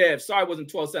by Dev. Sorry, it wasn't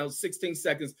 12 seconds. It was 16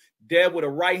 seconds. Dev with a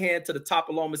right hand to the top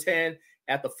of Loma's hand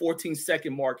at the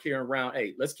 14-second mark here in round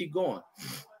 8. Let's keep going.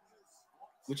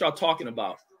 What y'all talking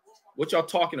about? What y'all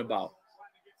talking about?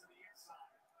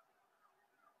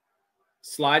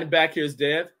 Sliding back, here's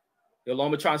Dev.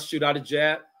 Loma trying to shoot out a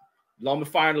jab. Loma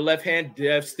firing the left hand.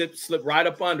 Dev slip right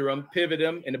up under him, pivot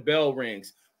him, and the bell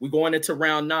rings. We're going into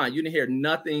round 9. You didn't hear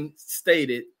nothing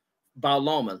stated about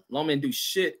Loma. Loma didn't do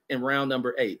shit in round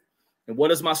number 8. And what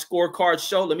does my scorecard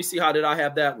show? Let me see, how did I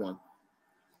have that one?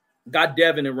 Got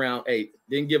Devin in round 8.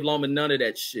 Didn't give Loma none of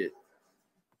that shit.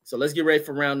 So let's get ready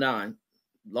for round 9.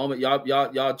 Loma,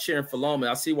 y'all cheering for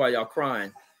Loma. I see why y'all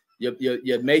crying.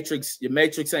 Your matrix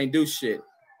ain't do shit.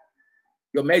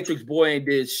 Your matrix boy ain't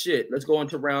did shit. Let's go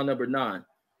into round number 9.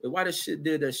 Why this shit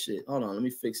did that shit? Hold on, let me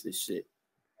fix this shit.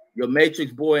 Your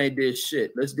matrix boy ain't did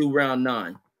shit. Let's do round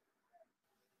 9.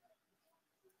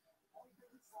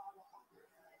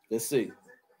 Let's see.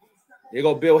 Here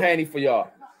go Bill Haney for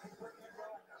y'all.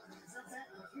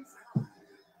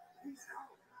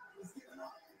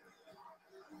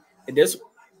 And this,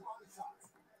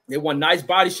 they won nice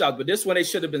body shots, but this one they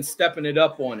should have been stepping it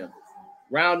up on him.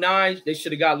 Round 9, they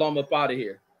should have got Loma up out of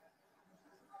here.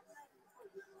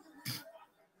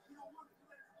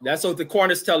 That's what the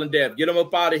corner's telling Dev. Get him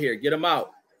up out of here. Get him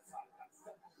out.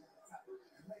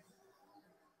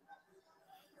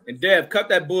 And Dev, cut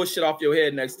that bullshit off your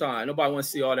head next time. Nobody want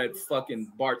to see all that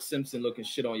fucking Bart Simpson looking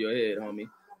shit on your head, homie.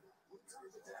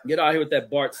 Get out here with that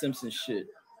Bart Simpson shit.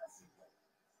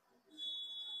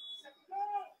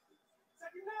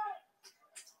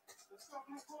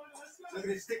 Look at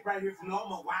this stick right here from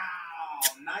Loma. Wow,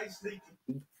 nicely.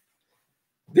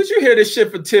 Did you hear this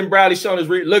shit from Tim Bradley showing his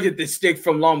look at this stick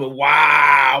from Loma?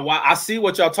 Wow. I see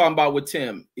what y'all talking about with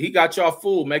Tim. He got y'all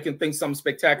fooled, making things something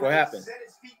spectacular happen.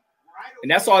 And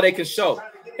that's all they can show.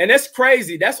 And that's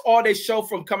crazy. That's all they show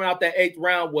from coming out that 8th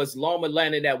round was Loma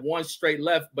landed that one straight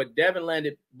left, but Devin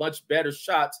landed much better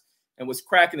shots and was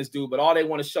cracking this dude. But all they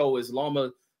want to show is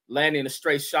Loma landing a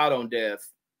straight shot on Dev.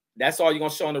 That's all you're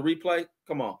going to show on the replay?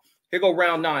 Come on. Here go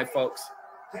round 9, folks.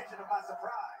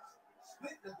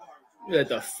 What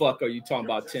the fuck are you talking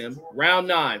about, Tim? Round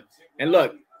 9. And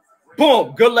look,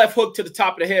 boom, good left hook to the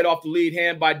top of the head off the lead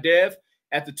hand by Dev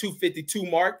at the 252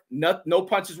 mark. No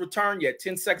punches returned yet.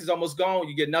 10 seconds almost gone.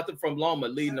 You get nothing from Loma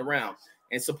leading the round.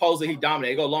 And supposedly he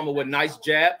dominated. They go Loma with a nice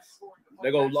jab.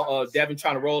 They go Devin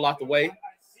trying to roll out the way.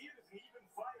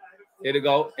 Here they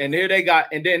go. And here they got,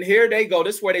 and then here they go.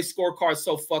 This is where they scorecard's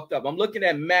so fucked up. I'm looking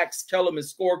at Max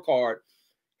Kellerman's scorecard.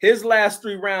 His last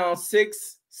 3 rounds,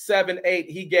 6, 7, 8,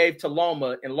 he gave to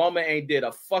Loma, and Loma ain't did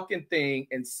a fucking thing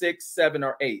in 6, 7,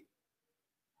 or 8.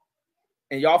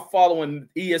 And y'all following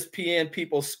ESPN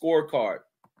people's scorecard.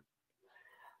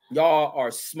 Y'all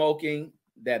are smoking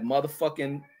that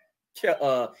motherfucking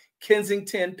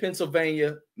Kensington,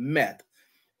 Pennsylvania meth.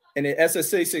 And then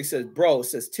SSC6 says, bro,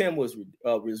 says Tim was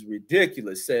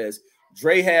ridiculous. Says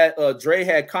Dre had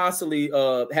constantly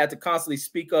had to constantly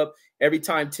speak up every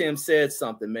time Tim said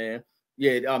something, man.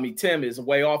 Yeah, I mean, Tim is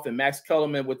way off. And Max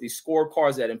Kellerman with these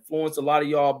scorecards that influence a lot of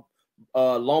y'all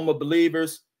Loma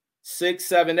believers. 6,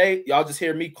 7, 8. Y'all just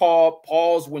hear me call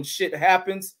pause when shit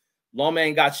happens. Loma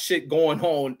ain't got shit going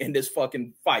on in this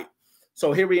fucking fight.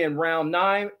 So here we in round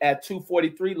 9 at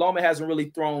 243. Loma hasn't really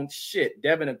thrown shit.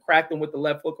 Devin and cracked him with the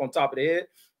left hook on top of the head.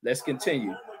 Let's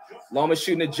continue. Loma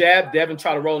shooting a jab. Devin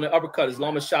tried to roll in the uppercut as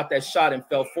Loma shot that shot and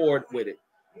fell forward with it.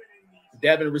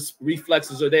 Devin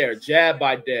reflexes are there. Jab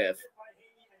by Dev.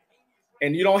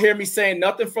 And you don't hear me saying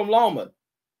nothing from Loma.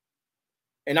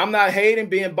 And I'm not hating,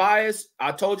 being biased.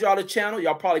 I told y'all the channel.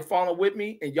 Y'all probably following with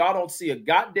me. And y'all don't see a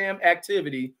goddamn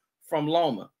activity from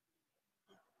Loma.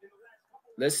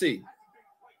 Let's see.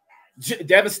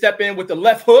 Devin step in with the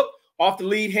left hook off the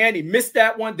lead hand. He missed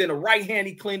that one. Then the right hand,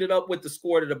 he cleaned it up with the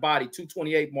score to the body.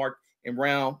 228 mark in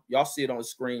round. Y'all see it on the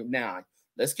screen now.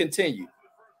 Let's continue.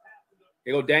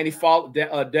 Here go Devin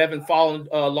following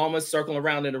Loma, circling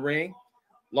around in the ring.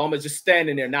 Loma just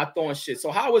standing there, not throwing shit. So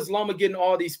how is Loma getting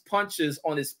all these punches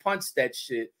on his punch that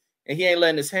shit, and he ain't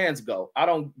letting his hands go? I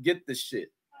don't get this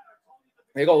shit.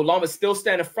 There you go. Loma's still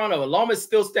standing in front of him. Loma's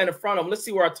still standing in front of him. Let's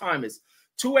see where our time is.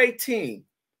 2:18.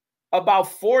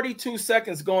 About 42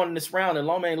 seconds going in this round, and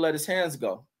Loma ain't let his hands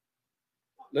go.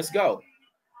 Let's go.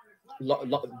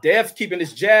 Dev keeping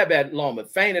his jab at Loma,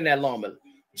 feigning at Loma.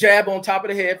 Jab on top of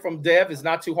the head from Dev is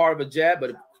not too hard of a jab, but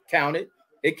it counted.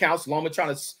 It counts. Loma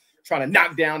trying to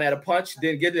knock down at a punch.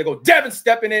 Then get there. Go Devin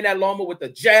stepping in at Loma with the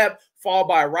jab, fall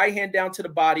by a right hand down to the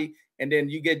body, and then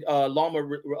you get Loma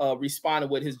responding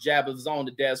with his jab of his own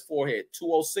to Dev's forehead.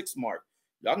 2:06 mark.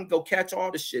 Y'all can go catch all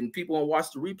this shit, and people want to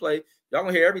watch the replay. Y'all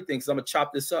gonna hear everything because I'm gonna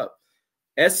chop this up.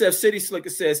 SF City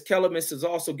Slicker says Kellerman has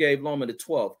also gave Loma the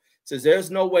 12. Says there's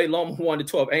no way Loma won the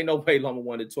 12. Ain't no way Loma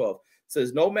won the 12.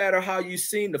 Says no matter how you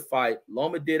seen the fight,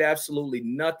 Loma did absolutely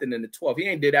nothing in the 12. He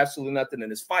ain't did absolutely nothing in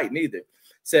his fight neither.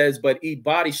 Says but eat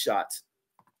body shots.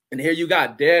 And here you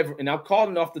got Dev, and I'm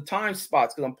calling off the time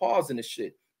spots because I'm pausing this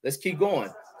shit. Let's keep going.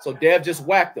 So Dev just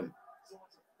whacked him.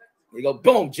 You go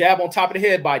boom, jab on top of the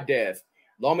head by Dev.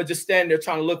 Loma just standing there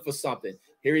trying to look for something.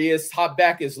 Here he is. Hot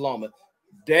back is Loma.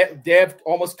 Dev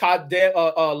almost caught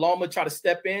Loma try to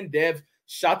step in. Dev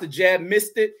shot the jab,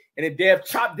 missed it, and then Dev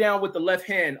chopped down with the left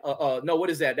hand. No,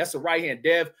 what is that? That's the right hand.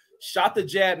 Dev shot the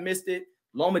jab, missed it.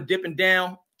 Loma dipping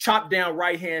down, Chopped down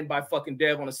right hand by fucking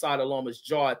Dev on the side of Loma's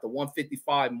jaw at the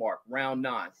 155 mark, round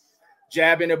 9.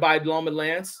 Jab in there by Loma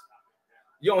lands.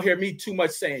 You don't hear me too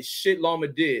much saying shit Loma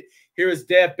did. Here is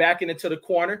Dev backing into the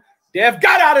corner. Dev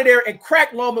got out of there and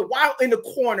cracked Loma while in the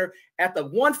corner at the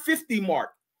 150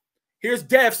 mark. Here's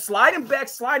Dev sliding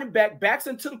back, backs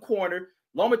into the corner.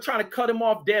 Loma trying to cut him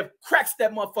off. Dev cracks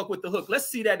that motherfucker with the hook. Let's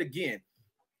see that again.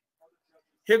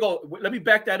 Here go. Let me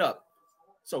back that up.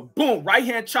 So, boom, right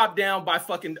hand chopped down by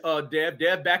fucking Dev.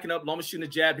 Dev backing up. Loma shooting a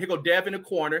jab. Here go Dev in the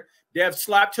corner. Dev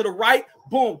slap to the right.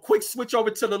 Boom, quick switch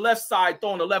over to the left side,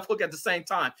 throwing the left hook at the same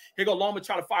time. Here go Loma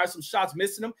trying to fire some shots,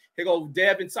 missing them. Here go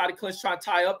Dev inside the clinch trying to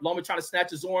tie up. Loma trying to snatch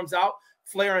his arms out,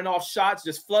 flaring off shots,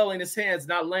 just flailing his hands,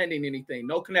 not landing anything.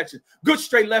 No connection. Good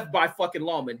straight left by fucking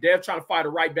Loma. Dev trying to fire the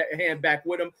right hand back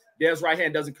with him. Dev's right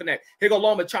hand doesn't connect. Here go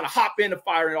Loma trying to hop in and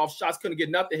firing off shots. Couldn't get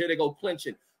nothing. Here they go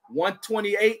clinching.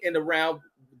 128 in the round.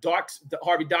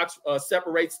 Harvey Docks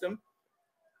separates them.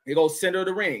 He goes center of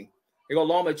the ring. He go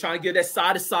Loma trying to get that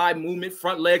side-to-side movement,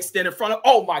 front leg stand in front of.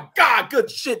 Oh, my God.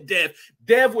 Good shit, Dev.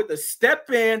 Dev with the step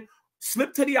in,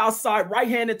 slip to the outside, right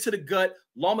hand into the gut.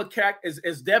 Loma crack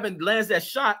as Devin lands that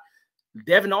shot.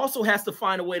 Devin also has to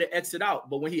find a way to exit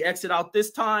out. But when he exit out this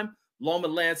time, Loma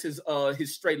lands his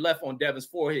straight left on Devin's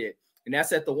forehead. And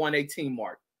that's at the 118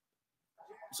 mark.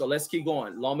 So let's keep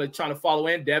going. Loma trying to follow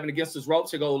in. Devin against his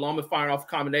ropes. Here go Loma firing off a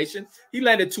combination. He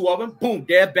landed 2 of them. Boom.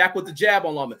 Dev back with the jab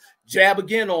on Loma. Jab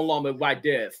again on Loma by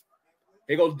Dev.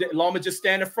 Here goes Loma just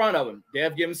stand in front of him.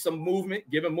 Dev giving some movement,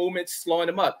 slowing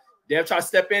him up. Dev try to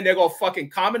step in. There go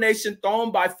fucking combination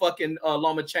thrown by fucking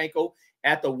Lomachenko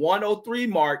at the 103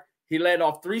 mark. He landed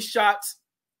off 3 shots.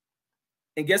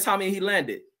 And guess how many he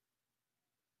landed?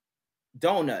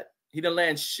 Donut. He didn't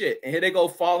land shit. And here they go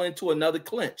fall into another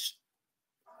clinch.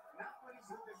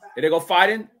 Here they go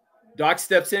fighting. Doc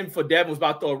steps in for Devin was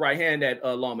about to throw a right hand at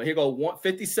Loma. Here go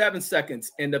 57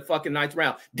 seconds in the fucking 9th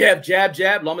round. Dev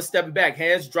jab. Loma stepping back.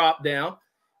 Hands drop down.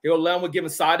 Here go Loma giving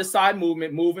side-to-side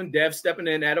movement, moving. Dev stepping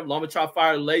in at him. Loma try to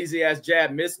fire a lazy-ass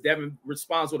jab. Miss. Devin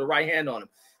responds with a right hand on him.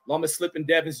 Loma slipping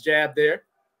Devin's jab there.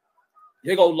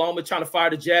 Here go Loma trying to fire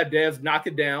the jab. Dev knock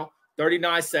it down.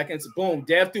 39 seconds. Boom.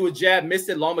 Dev threw a jab. Missed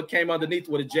it. Loma came underneath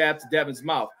with a jab to Devin's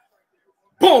mouth.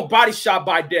 Boom, body shot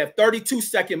by Dev.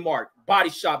 32-second mark. Body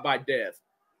shot by Dev.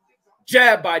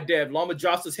 Jab by Dev. Loma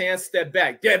drops his hand, step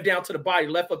back. Dev down to the body,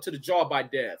 left up to the jaw by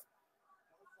Dev.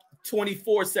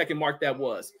 24-second mark that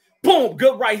was. Boom,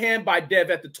 good right hand by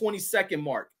Dev at the 22nd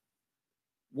mark.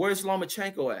 Where's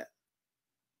Lomachenko at?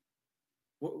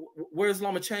 Where's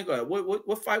Lomachenko at?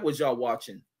 What fight was y'all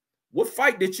watching? What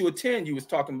fight did you attend? You was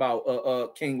talking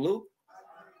about King Lou.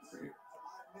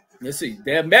 Let's see.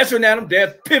 They're measuring at him.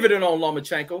 They're pivoting on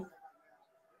Lomachenko.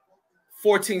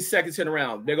 14 seconds in the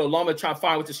round. There go Loma trying to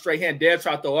fire with the straight hand. Dev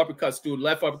tried to throw uppercuts through.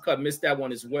 Left uppercut. Missed that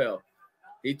one as well.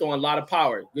 He throwing a lot of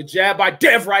power. Good jab by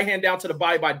Dev. Right hand down to the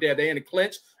body by Dev. They in the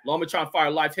clinch. Loma trying to fire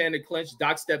a left-handed clinch.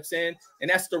 Doc steps in.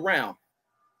 And that's the round.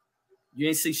 You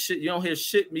ain't see shit. You don't hear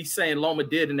shit me saying Loma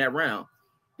did in that round.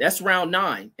 That's round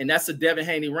 9. And that's a Devin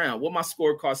Haney round. What my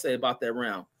scorecard say about that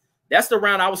round? That's the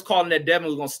round I was calling that Devin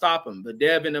was going to stop him. But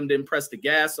Devin and them didn't press the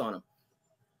gas on him.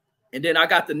 And then I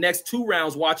got the next 2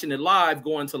 rounds watching it live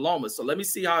going to Loma. So let me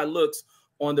see how it looks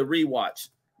on the rewatch.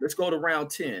 Let's go to round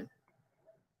 10.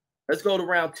 Let's go to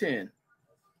round 10.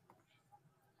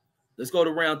 Let's go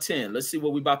to round 10. Let's see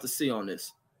what we're about to see on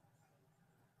this.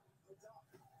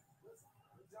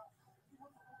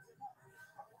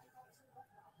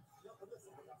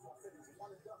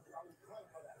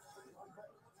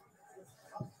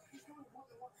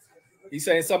 He's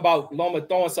saying something about Loma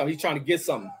throwing something. He's trying to get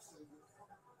something.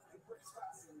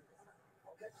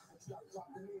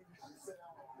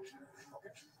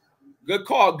 Good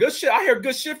call. Good shit. I hear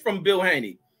good shit from Bill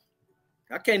Haney.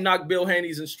 I can't knock Bill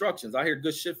Haney's instructions. I hear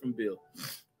good shit from Bill.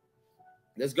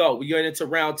 Let's go. We get into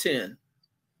round 10.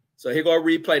 So here go a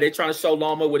replay. They trying to show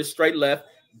Loma with a straight left.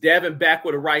 Devin back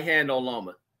with a right hand on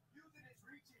Loma.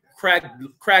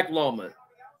 Crack Loma.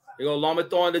 Here go Loma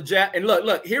throwing the jab. And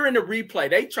look, here in the replay,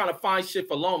 they trying to find shit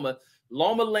for Loma.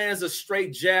 Loma lands a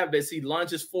straight jab as he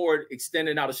lunges forward,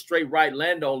 extending out a straight right,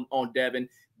 land on Devin.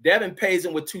 Devin pays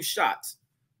him with 2 shots.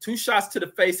 2 shots to the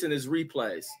face in his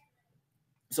replays.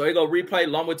 So here go replay,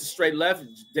 Loma with the straight left.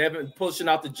 Devin pushing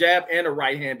out the jab and a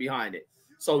right hand behind it.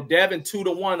 So Devin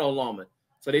 2-1 on Loma.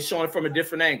 So they showing it from a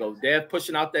different angle. Dev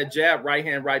pushing out that jab, right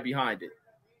hand right behind it.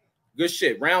 Good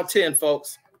shit. Round 10,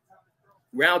 folks.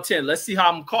 Round 10. Let's see how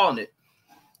I'm calling it.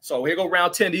 So here go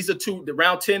round 10. These are 2. The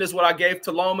round 10 is what I gave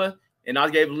to Loma, and I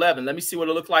gave 11. Let me see what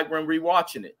it looked like when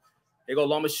rewatching it. Here go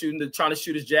Loma trying to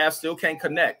shoot his jab, still can't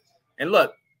connect. And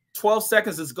look, 12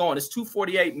 seconds is gone. It's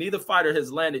 2:48. Neither fighter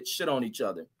has landed shit on each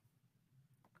other.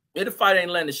 Either fighter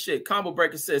ain't landed shit. Combo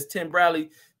Breaker says Tim Bradley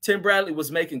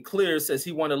was making clear, says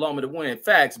he wanted Loma to win.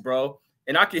 Facts, bro.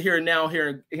 And I can hear it now,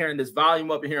 hearing this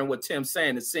volume up and hearing what Tim's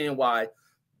saying and seeing why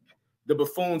the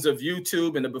buffoons of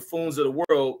YouTube and the buffoons of the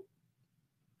world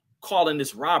calling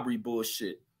this robbery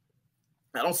bullshit.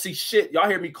 I don't see shit. Y'all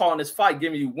hear me calling this fight,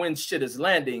 giving you when shit is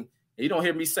landing. And you don't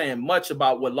hear me saying much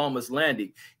about what Loma's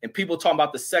landing. And people talking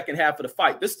about the second half of the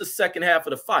fight. This is the second half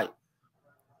of the fight.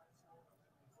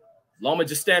 Loma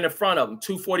just stand in front of him.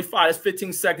 2:45. That's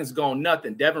 15 seconds gone.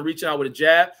 Nothing. Devin reaching out with a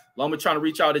jab. Loma trying to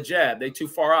reach out with a jab. They too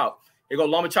far out. Here go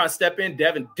Loma trying to step in.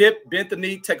 Devin dip, bent the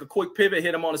knee, take a quick pivot,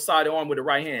 hit him on the side of the arm with the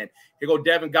right hand. Here go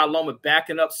Devin, got Loma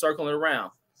backing up, circling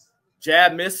around.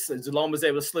 Jab miss. Loma's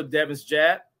able to slip Devin's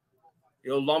jab.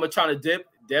 Here go Loma trying to dip.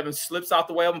 Devin slips out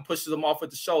the way of him, pushes him off with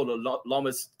the shoulder.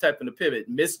 Loma's tapping the pivot.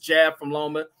 Missed jab from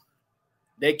Loma.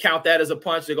 They count that as a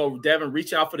punch. They go Devin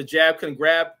reaching out for the jab, couldn't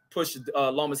grab, push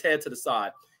Loma's head to the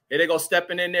side. Here they go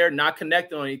stepping in there, not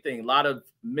connecting on anything. A lot of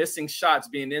missing shots,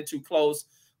 being in too close,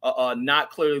 not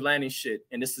clearly landing shit.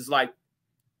 And this is like,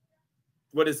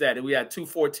 what is that? We had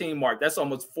 2:14 mark. That's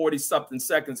almost 40-something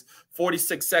seconds,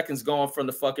 46 seconds gone from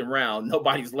the fucking round.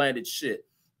 Nobody's landed shit.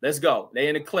 Let's go. They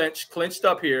in a clinch, clinched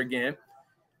up here again.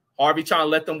 Harvey trying to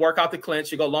let them work out the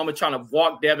clinch. You go Loma trying to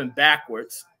walk Devin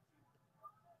backwards.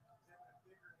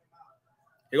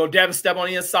 Here go Devin, step on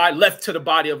the inside, left to the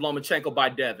body of Lomachenko by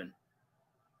Devin.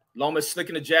 Loma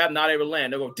slicking the jab, not able to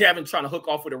land. They go Devin trying to hook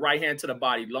off with the right hand to the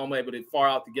body. Loma able to far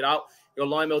out to get out. Here go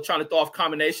Loma trying to throw off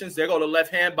combinations. There go the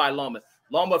left hand by Loma.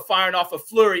 Loma firing off a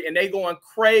flurry, and they going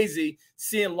crazy,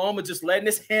 seeing Loma just letting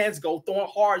his hands go, throwing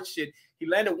hard shit. He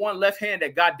landed one left hand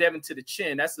that got Devin to the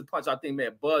chin. That's the punch I think may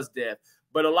have buzzed Dev.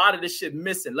 But a lot of this shit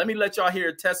missing. Let me let y'all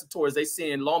hear testatories. They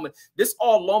seeing Loma. This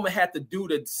all Loma had to do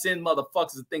to send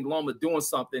motherfuckers to think Loma doing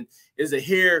something is to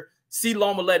hear, see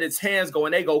Loma let his hands go,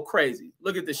 and they go crazy.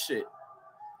 Look at this shit.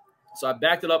 So I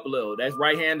backed it up a little. That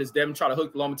right hand is Devin trying to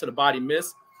hook Loma to the body,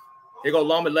 miss. Here go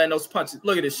Loma letting those punches.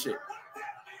 Look at this shit.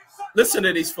 Listen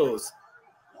to these fools.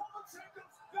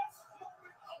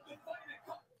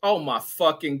 Oh, my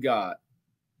fucking God.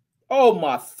 Oh,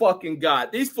 my fucking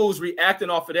God. These fools reacting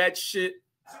off of that shit.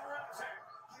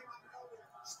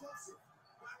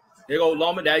 There go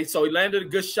Loma. So he landed a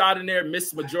good shot in there,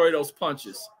 missed the majority of those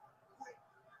punches.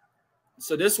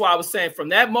 So this is why I was saying from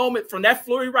that moment, from that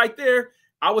flurry right there,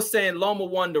 I was saying Loma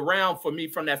won the round for me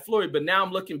from that flurry. But now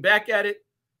I'm looking back at it.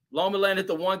 Loma landed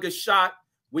the one good shot.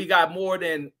 We got more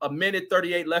than a minute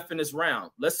 38 left in this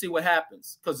round. Let's see what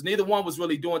happens, because neither one was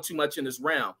really doing too much in this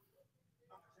round.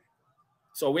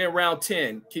 So we're in round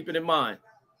 10. Keep it in mind.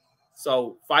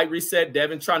 So fight reset.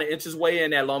 Devin trying to inch his way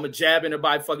in that Loma, jabbing it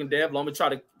by fucking Dev. Loma tried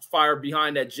to fire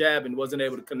behind that jab and wasn't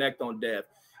able to connect on Dev.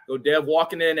 So Dev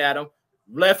walking in at him.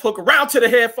 Left hook around to the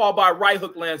head, fall by right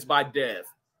hook lands by Dev.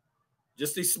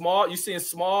 Just these small, you seeing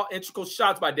small, integral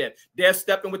shots by Dev. Dev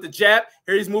stepping with the jab.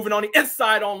 Here he's moving on the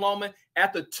inside on Loma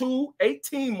at the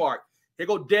 2:18 mark. Here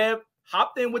go Dev,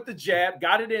 hopped in with the jab,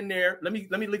 got it in there. Let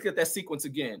me look at that sequence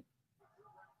again.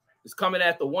 It's coming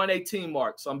at the 1:18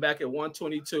 mark. So I'm back at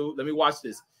 1:22. Let me watch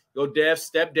this. Go Dev,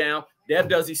 step down. Dev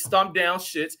does he stump down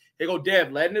shits. Here go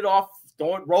Dev, letting it off,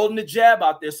 rolling the jab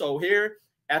out there. So here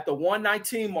at the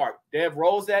 1:19 mark, Dev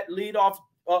rolls that lead off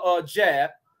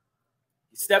jab.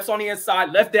 He steps on the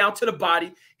inside, left down to the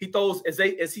body. He throws, as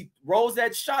he rolls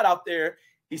that shot out there,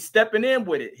 he's stepping in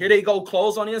with it. Here they go,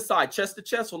 close on the inside, chest to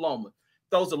chest with Loma.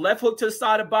 Throws a left hook to the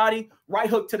side of the body, right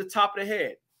hook to the top of the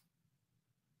head.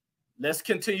 Let's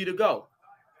continue to go.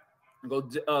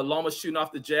 Loma shooting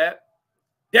off the jab.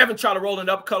 Devin trying to roll an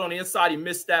uppercut on the inside. He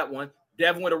missed that one.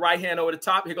 Devin with a right hand over the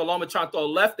top. Here go Loma trying to throw a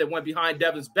left that went behind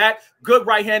Devin's back. Good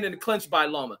right hand in the clinch by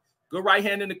Loma. Good right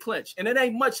hand in the clinch. And it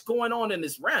ain't much going on in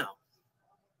this round.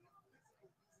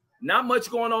 Not much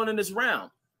going on in this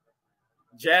round.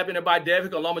 Jabbing it by Dev.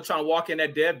 Here go Loma trying to walk in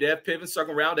that Dev. Dev pivot,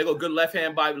 circle around. They go good left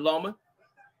hand by Loma.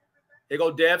 Here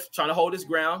go Dev trying to hold his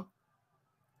ground.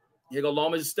 Here go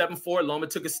Loma just stepping forward. Loma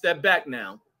took a step back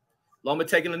now. Loma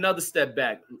taking another step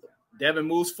back. Devin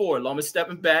moves forward. Loma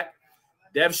stepping back.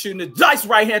 Dev shooting a nice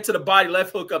right hand to the body.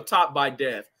 Left hook up top by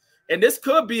Dev. And this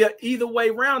could be an either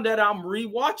way round that I'm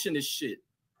rewatching this shit.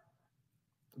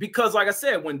 Because like I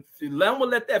said, when Loma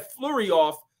let that flurry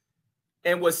off,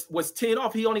 and was 10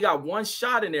 off, he only got one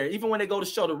shot in there, even when they go to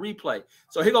show the replay.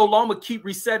 So here go Loma, keep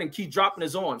resetting, keep dropping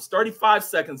his arms. 35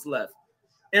 seconds left.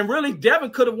 And really,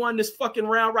 Devin could have won this fucking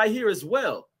round right here as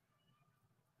well.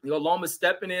 You know, Loma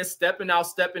stepping in, stepping out,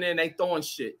 stepping in, ain't throwing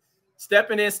shit.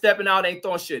 Stepping in, stepping out, ain't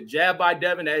throwing shit. Jab by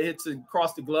Devin, that hits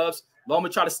across the gloves. Loma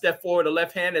try to step forward, the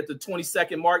left hand at the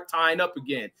 20-second mark, tying up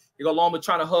again. Here go Loma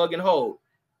trying to hug and hold.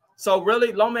 So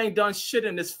really, Loma ain't done shit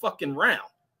in this fucking round.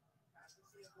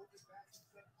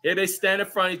 Here they stand in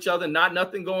front of each other,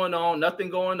 nothing going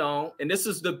on. And this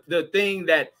is the thing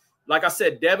that, like I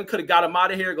said, Devin could have got him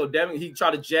out of here. Go Devin, he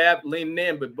tried to jab, leaning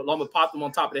in, but Loma popped him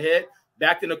on top of the head.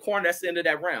 Back in the corner, that's the end of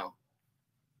that round.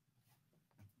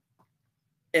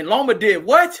 And Loma did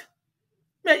what?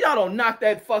 Man, y'all don't knock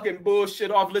that fucking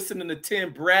bullshit off listening to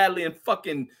Tim Bradley and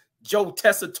fucking Joe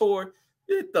Tessitore.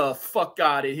 Get the fuck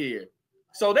out of here.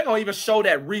 So they're going to even show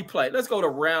that replay. Let's go to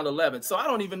round 11. So I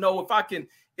don't even know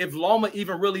if Loma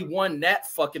even really won that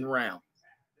fucking round.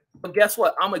 But guess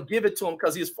what? I'm going to give it to him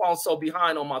because he's fallen so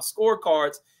behind on my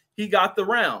scorecards. He got the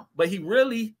round. But he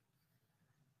really,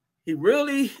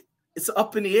 it's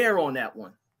up in the air on that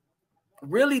one.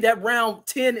 Really, that round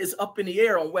 10 is up in the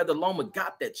air on whether Loma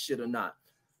got that shit or not.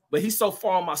 But he's so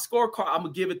far on my scorecard, I'm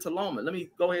going to give it to Loma. Let me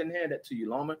go ahead and hand that to you,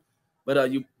 Loma.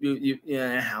 But you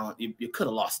could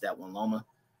have lost that one, Loma.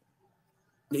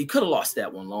 You could have lost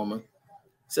that one, Loma.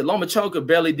 Said Lomachenko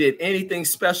barely did anything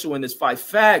special in this fight.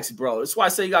 Facts, bro. That's why I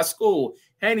say he got schooled.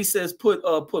 Haney says put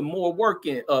more work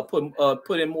in,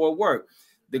 put in more work.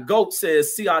 The GOAT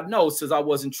says, see, I know, says I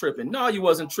wasn't tripping. No, you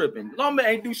wasn't tripping. Loma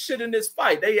ain't do shit in this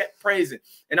fight. They praising.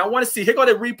 And I want to see, here go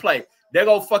the replay. There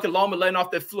go fucking Loma letting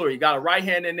off that flurry. He got a right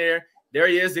hand in there. There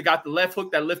he is. They got the left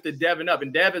hook that lifted Devin up.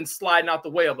 And Devin sliding out the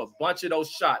way of a bunch of those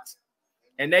shots.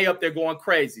 And they up there going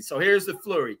crazy. So here's the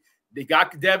flurry. They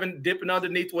got Devin dipping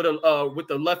underneath with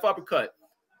the left uppercut.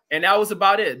 And that was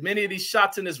about it. Many of these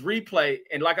shots in this replay.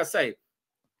 And like I say,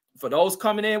 for those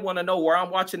coming in, want to know where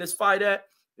I'm watching this fight at,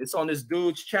 it's on this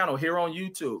dude's channel here on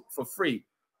YouTube for free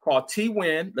called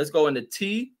T-Win. Let's go into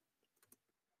T-Win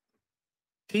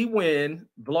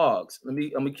Vlogs. I'm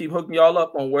gonna keep hooking y'all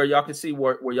up on where y'all can see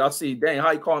where y'all see, dang, how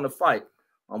you calling the fight?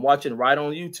 I'm watching right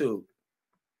on YouTube.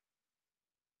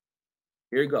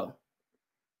 Here you go.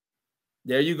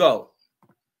 There you go.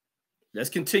 Let's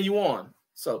continue on.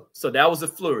 So that was a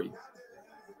flurry.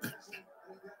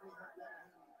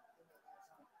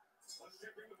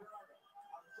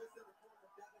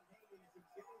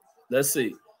 Let's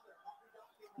see.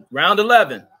 Round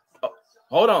 11. Oh,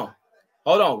 hold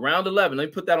on. Round 11. Let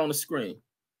me put that on the screen.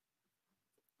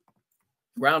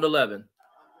 Round 11.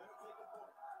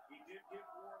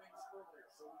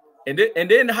 And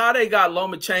then how they got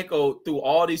Lomachenko through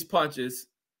all these punches.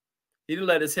 He didn't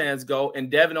let his hands go.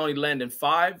 And Devin only landed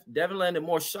 5. Devin landed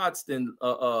more shots than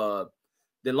Loma.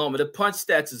 The punch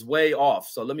stats is way off.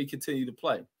 So let me continue to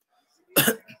play.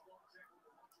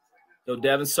 So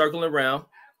Devin circling around.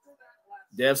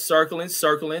 Dev circling,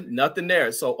 nothing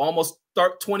there. So almost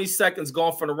 20 seconds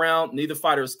going for the round. Neither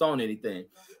fighter has thrown anything.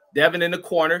 Devin in the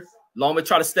corner. Loma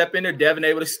try to step in there. Devin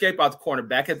able to escape out the corner.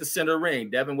 Back at the center of the ring.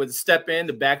 Devin with a step in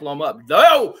to back Loma up.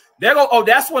 No! There go. Oh,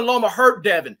 that's when Loma hurt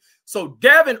Devin. So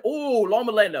Devin, ooh,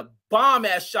 Loma landed a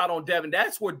bomb-ass shot on Devin.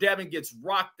 That's where Devin gets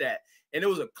rocked at. And it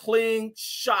was a clean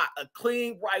shot, a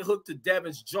clean right hook to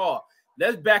Devin's jaw.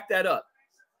 Let's back that up.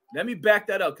 Let me back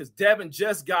that up because Devin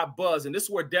just got buzzed, and this is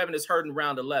where Devin is hurting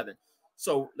round 11.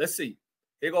 So let's see.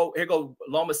 Here go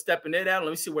Loma stepping it out. Let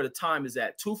me see where the time is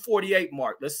at. 2:48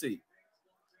 mark. Let's see.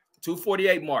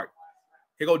 2:48 mark.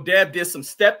 Here go Dev did some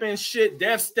step-in shit.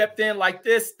 Dev stepped in like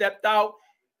this, stepped out,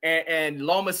 and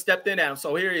Loma stepped in at him.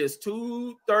 So here he is,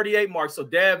 2:38 mark. So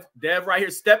Dev right here,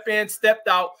 step in, stepped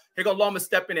out. Here go Loma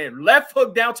stepping in. Left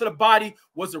hook down to the body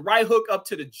was the right hook up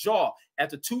to the jaw at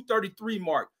the 2:33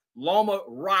 mark. Loma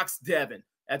rocks Devin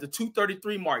at the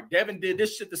 2:33 mark. Devin did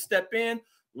this shit to step in.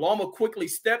 Loma quickly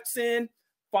steps in,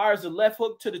 fires the left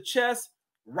hook to the chest,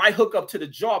 right hook up to the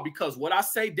jaw, because what I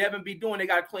say Devin be doing, they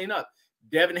got to clean up.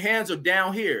 Devin hands are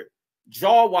down here,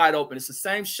 jaw wide open. It's the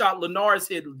same shot Linares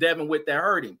hit Devin with that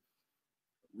hurt him.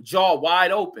 Jaw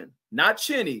wide open, not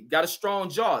chinny, got a strong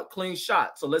jaw, clean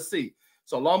shot. So let's see.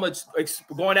 So Loma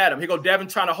going at him. Here go Devin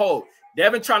trying to hold.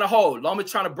 Loma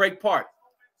trying to break part.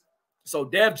 So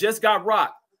Dev just got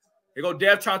rocked. Here go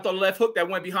Dev trying to throw the left hook that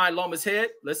went behind Loma's head.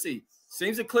 Let's see.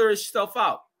 Seems to clear himself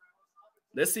out.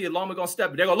 Let's see if Loma going to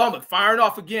step. There go Loma firing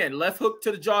off again. Left hook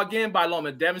to the jaw again by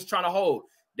Loma. Devin's trying to hold.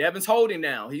 Devin's holding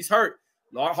now. He's hurt.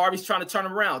 Harvey's trying to turn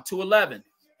him around. 2:11.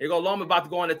 Here go Loma about to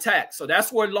go on attack. So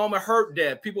that's where Loma hurt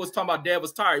Dev. People was talking about Dev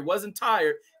was tired. He wasn't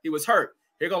tired. He was hurt.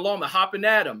 Here go Loma hopping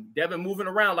at him. Devin moving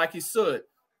around like he should.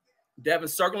 Devin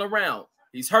circling around.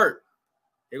 He's hurt.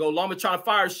 Here go Loma trying to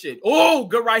fire shit. Oh,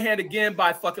 good right hand again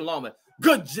by fucking Loma.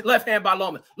 Good left hand by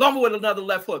Loma. Loma with another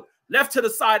left hook. Left to the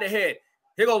side of the head.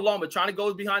 Here go Loma trying to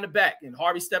go behind the back. And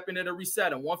Harvey stepping in to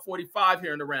reset him. 145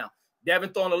 here in the round. Devin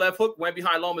throwing the left hook. Went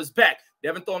behind Loma's back.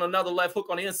 Devin throwing another left hook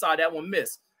on the inside. That one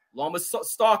missed. Loma's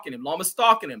stalking him. Loma's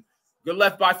stalking him. Good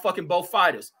left by fucking both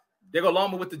fighters. There go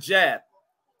Loma with the jab.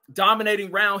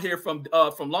 Dominating round here from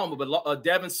Loma, but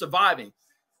Devin surviving.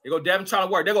 There go Devin trying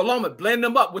to work. There go Loma, blending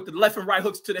them up with the left and right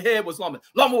hooks to the head was Loma.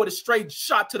 Loma with a straight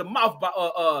shot to the mouth by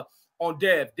on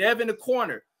Dev. Dev in the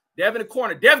corner. Dev in the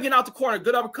corner. Dev getting out the corner.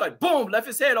 Good uppercut. Boom, left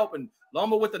his head open.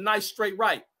 Loma with a nice straight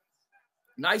right.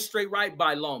 Nice straight right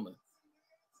by Loma.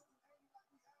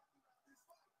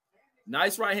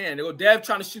 Nice right hand. There go Dev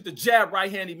trying to shoot the jab right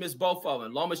hand. He missed both of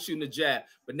them. Loma shooting the jab.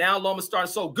 But now Loma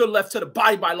starting so good left to the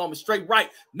body by Loma. Straight right.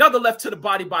 Another left to the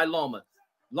body by Loma.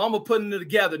 Loma putting it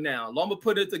together now. Loma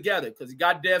put it together because he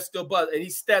got Dev still buzzed. And he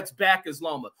steps back as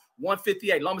Loma.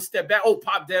 158. Loma step back. Oh,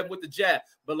 pop Dev with the jab.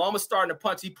 But Loma starting to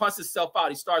punch. He punches himself out.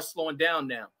 He starts slowing down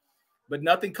now. But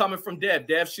nothing coming from Dev.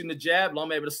 Dev shooting the jab.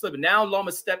 Loma able to slip it. Now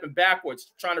Loma stepping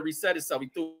backwards, trying to reset himself. He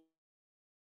threw.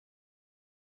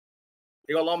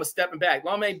 They go Loma stepping back.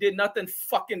 Loma ain't did nothing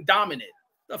fucking dominant.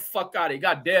 The fuck out of here. He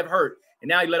got Dev hurt. And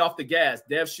now he let off the gas.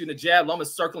 Dev shooting a jab.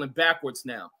 Loma's circling backwards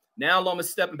now. Now Loma's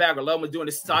stepping back. Or Loma's doing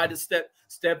this side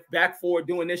step back forward,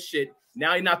 doing this shit.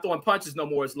 Now he's not throwing punches no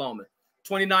more as Loma.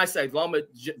 29 seconds. Loma,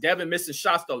 Devin missing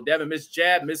shots though. Devin missed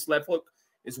jab, missed left hook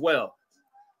as well.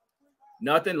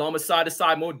 Nothing. Loma side to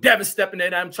side move. Devin stepping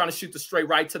in at him, trying to shoot the straight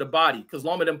right to the body because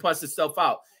Loma done punched himself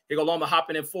out. Here go Loma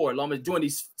hopping in forward. Loma doing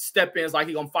these step-ins like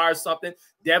he gonna fire something.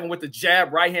 Devin with the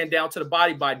jab, right hand down to the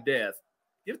body by Dev.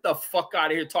 Get the fuck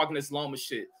out of here talking this Loma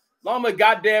shit. Loma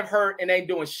got Dev hurt and ain't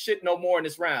doing shit no more in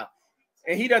this round.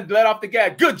 And he done let off the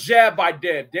gas. Good jab by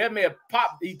Dev. Dev may have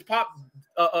popped, he popped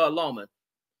Loma.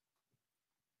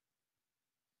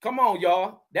 Come on,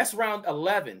 y'all. That's round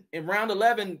 11. In round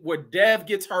 11, where Dev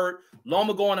gets hurt,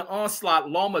 Loma go on an onslaught.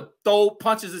 Loma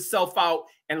punches itself out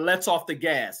and lets off the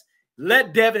gas.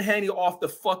 Let Devin Haney off the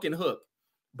fucking hook.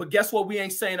 But guess what we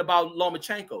ain't saying about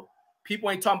Lomachenko? People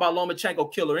ain't talking about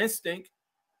Lomachenko killer instinct.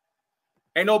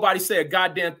 Ain't nobody say a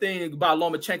goddamn thing about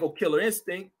Lomachenko killer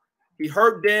instinct. He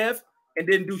hurt Dev and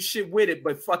didn't do shit with it,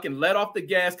 but fucking let off the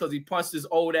gas because he punched his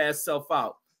old ass self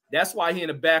out. That's why he in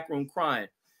the back room crying.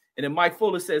 And then Mike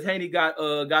Fuller says, Haney got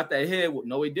that head.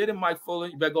 No, he didn't, Mike Fuller.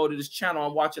 You better go to this channel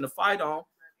I'm watching the fight on.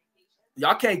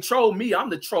 Y'all can't troll me. I'm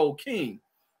the troll king.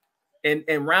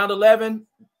 In round 11,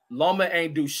 Loma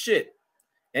ain't do shit.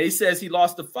 And he says he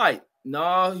lost the fight.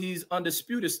 No, he's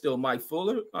undisputed still, Mike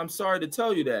Fuller. I'm sorry to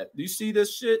tell you that. Do you see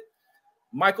this shit?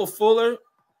 Michael Fuller,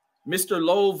 Mr.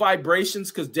 Low Vibrations,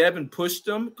 because Devin pushed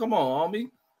him. Come on, homie.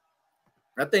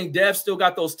 I think Dev still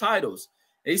got those titles.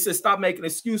 And he says, stop making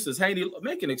excuses. Haney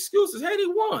making excuses. Haney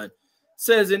won.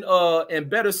 Says, and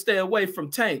better stay away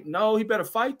from Tank. No, he better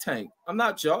fight Tank. I'm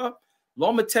not, y'all.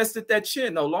 Loma tested that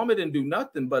chin. No, Loma didn't do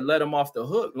nothing but let him off the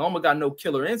hook. Loma got no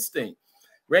killer instinct.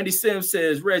 Randy Sims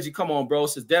says, Reggie, come on, bro.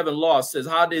 Says Devin lost. Says,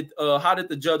 how did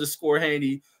the judges score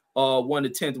Haney won the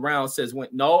 10th round? Says,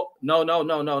 no.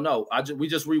 We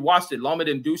just rewatched it. Loma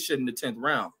didn't do shit in the 10th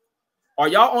round. Are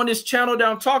y'all on this channel that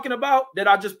I'm talking about that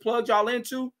I just plugged y'all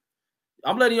into?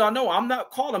 I'm letting y'all know I'm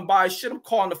not calling by shit. I'm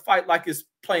calling the fight like it's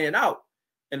playing out.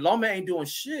 And Loma ain't doing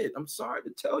shit. I'm sorry to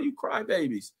tell you,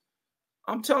 crybabies.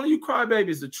 I'm telling you,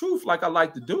 crybabies, the truth, like I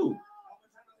like to do.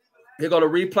 They go to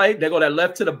replay. They go that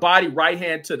left to the body, right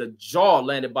hand to the jaw,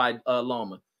 landed by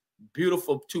Loma.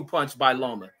 Beautiful two-punch by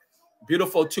Loma.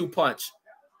 Beautiful two-punch.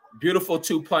 Beautiful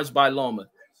two-punch by Loma.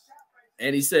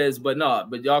 And he says, but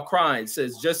y'all crying.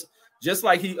 Says just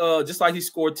like he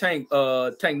scored Tank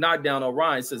knockdown on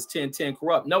Ryan. Says 10-10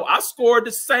 corrupt. No, I scored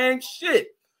the same shit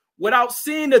without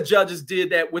seeing the judges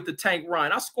did that with the Tank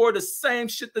Ryan. I scored the same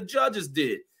shit the judges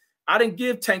did. I didn't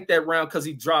give Tank that round because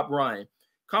he dropped Ryan.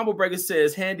 Combo Breaker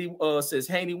says Haney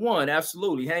won.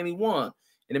 Absolutely. Haney won.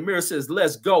 And the mirror says,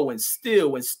 let's go and still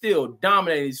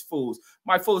dominate these fools.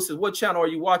 Mike Fuller says, what channel are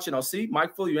you watching? Oh, see,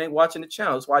 Mike Fuller, you ain't watching the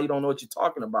channel. That's why you don't know what you're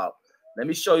talking about. Let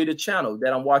me show you the channel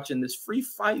that I'm watching this free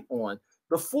fight on.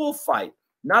 The full fight,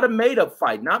 not a made-up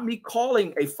fight, not me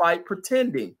calling a fight,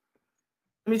 pretending.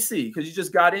 Let me see, because you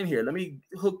just got in here. Let me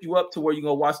hook you up to where you're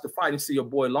going to watch the fight and see your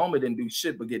boy Loma didn't do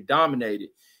shit but get dominated.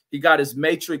 He got his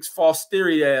Matrix false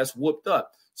theory ass whooped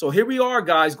up. So here we are,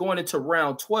 guys, going into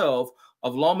round 12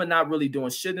 of Loma not really doing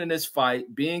shit in this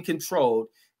fight, being controlled.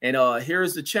 And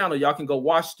here's the channel y'all can go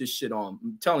watch this shit on.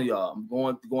 I'm telling y'all, I'm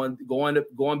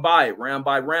going by it, round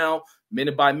by round,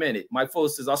 minute by minute. Mike Fuller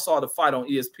says, I saw the fight on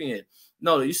ESPN.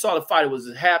 No, you saw the fight, it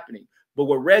was happening. But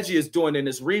what Reggie is doing in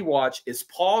this rewatch is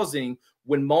pausing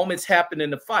when moments happen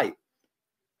in the fight.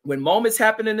 When moments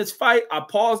happen in this fight, I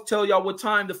pause, tell y'all what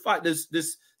time the fight,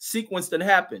 this sequence that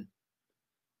happened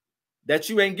that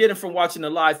you ain't getting from watching the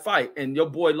live fight. And your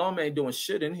boy Loma ain't doing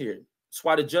shit in here. That's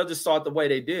why the judges saw it the way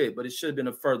they did, but it should have been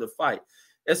a further fight.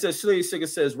 SF Silly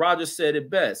says, Roger said it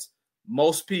best.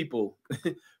 Most people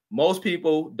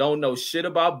don't know shit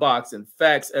about boxing.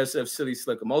 Facts, SF Silly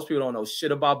Slicker. Most people don't know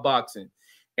shit about boxing.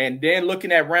 And then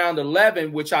looking at round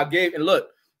 11, which I gave, and look,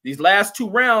 these last 2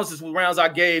 rounds is rounds I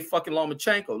gave fucking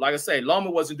Lomachenko. Like I say, Loma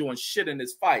wasn't doing shit in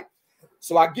this fight.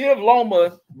 So I give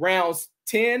Loma rounds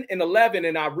 10 and 11,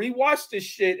 and I rewatched this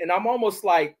shit, and I'm almost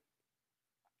like,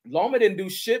 Loma didn't do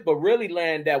shit, but really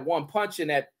land that one punch in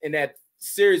that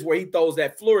series where he throws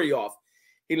that flurry off.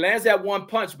 He lands that one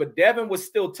punch, but Devin was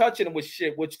still touching him with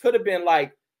shit, which could have been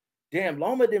like, damn,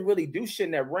 Loma didn't really do shit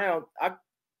in that round. I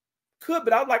could,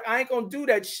 but I was like, I ain't gonna do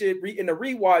that shit in the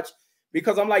rewatch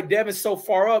because I'm like, Devin's so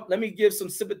far up. Let me give some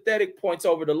sympathetic points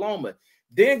over to Loma.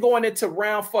 Then going into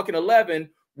round fucking 11,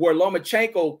 where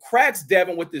Lomachenko cracks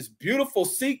Devin with this beautiful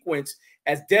sequence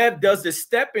as Dev does this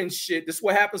step-in shit. This is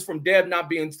what happens from Dev not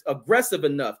being aggressive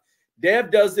enough.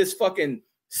 Dev does this fucking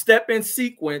step-in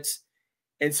sequence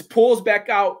and pulls back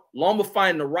out. Loma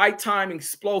finding the right timing,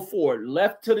 explode forward,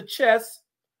 left to the chest,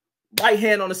 right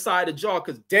hand on the side of the jaw,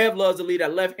 because Dev loves to lead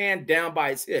that left hand down by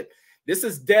his hip. This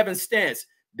is Devin's stance.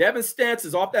 Devin's stance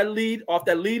is off that lead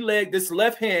leg. This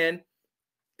left hand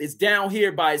is down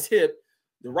here by his hip.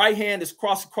 The right hand is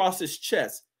across his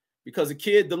chest because the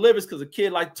kid delivers, because the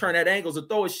kid like to turn at angles and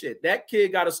throw his shit. That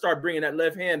kid got to start bringing that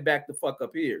left hand back the fuck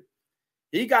up here.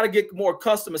 He got to get more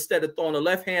accustomed instead of throwing the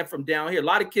left hand from down here. A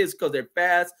lot of kids, because they're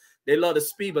fast, they love the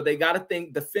speed, but they got to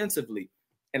think defensively.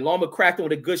 And Loma cracked him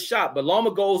with a good shot. But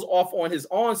Loma goes off on his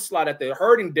onslaught at the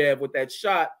hurting Dev with that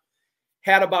shot.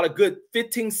 Had about a good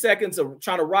 15 seconds of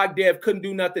trying to rock Dev, couldn't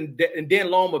do nothing. And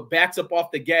then Loma backs up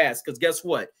off the gas because guess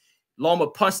what? Loma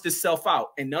punched himself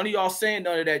out. And none of y'all saying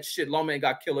none of that shit. Loma ain't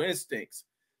got killer instincts.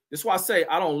 This is why I say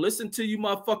I don't listen to you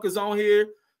motherfuckers on here.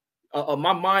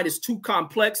 My mind is too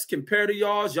complex compared to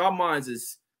y'all's. Y'all minds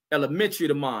is elementary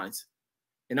to mine's.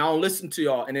 And I don't listen to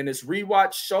y'all. And then this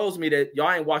rewatch shows me that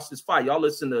y'all ain't watched this fight. Y'all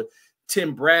listen to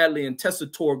Tim Bradley and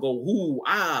Tessitore go, ooh,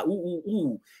 ah, ooh, ooh,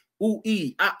 ooh, ooh,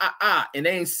 ee, ah, ah, ah. And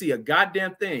they ain't see a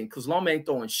goddamn thing because Loma ain't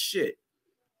throwing shit.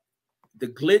 The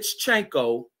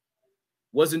Glitchchenko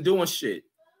wasn't doing shit.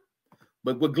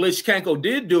 But what Glitchchenko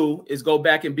did do is go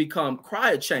back and become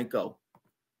Kryachenko.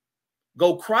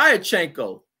 Go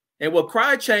Kryachenko. And what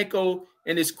Kryachenko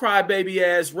and his crybaby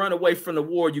ass run away from the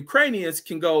war Ukrainians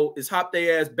can go is hop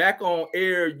their ass back on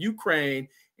air Ukraine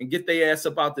and get their ass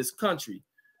up out this country.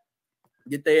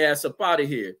 Get their ass up out of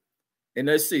here. And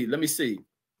let's see. Let me see.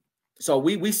 So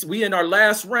we in our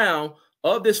last round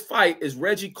of this fight, as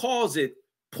Reggie calls it,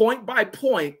 point by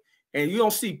point. And you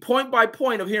don't see point by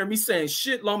point of hearing me saying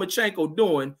shit Lomachenko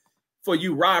doing for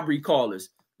you robbery callers.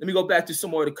 Let me go back to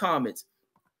some more of the comments.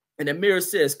 And Amir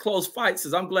says, close fight.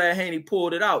 Says, I'm glad Haney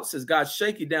pulled it out. Says, got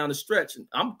shaky down the stretch.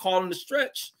 I'm calling the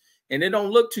stretch. And it don't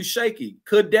look too shaky.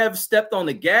 Could Dev stepped on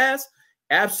the gas?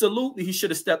 Absolutely, he should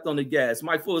have stepped on the gas.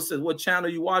 Mike Fuller says, what channel are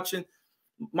you watching?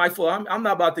 Mike Fuller, I'm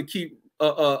not about to keep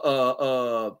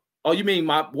oh, you mean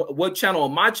what channel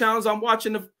on my channels I'm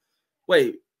watching?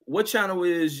 Wait. What channel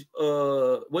is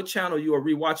what channel you are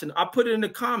rewatching? I put it in the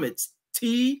comments.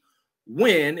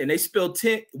 T-Win, and they spell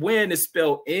Win is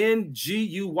spelled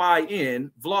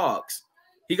N-G-U-Y-N vlogs.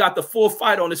 He got the full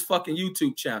fight on his fucking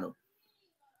YouTube channel.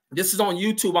 This is on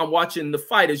YouTube. I'm watching the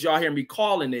fight as y'all hear me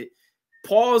calling it.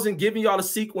 Pause and giving y'all the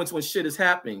sequence when shit is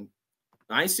happening.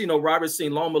 I ain't seen no Robert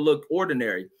seen Loma look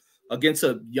ordinary against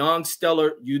a young,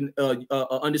 stellar,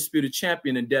 undisputed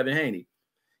champion in Devin Haney.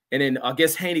 And then I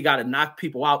guess Haney got to knock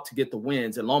people out to get the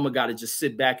wins. And Loma got to just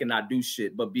sit back and not do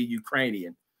shit, but be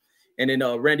Ukrainian. And then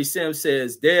Randy Sims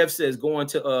says, Dev says going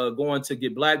to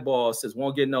get blackballed, says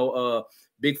won't get no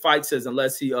big fight, says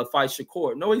unless he fights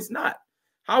Shakur. No, he's not.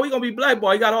 How are we going to be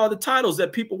blackballed? He got all the titles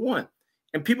that people want.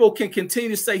 And people can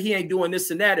continue to say he ain't doing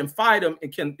this and that and fight him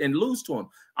and lose to him.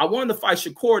 I wanted to fight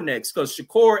Shakur next because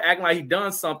Shakur acting like he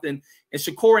done something and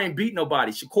Shakur ain't beat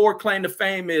nobody. Shakur claimed the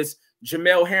fame is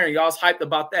Jamel Herring. Y'all's hyped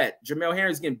about that. Jamel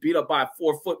Herring's getting beat up by a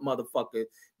 4-foot motherfucker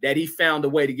that he found a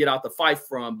way to get out the fight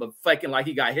from, but fucking like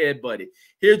he got headbutted.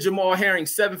 Here, Jamel Herring,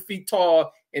 7 feet tall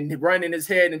and running his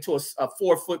head into a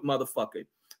 4-foot motherfucker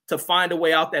to find a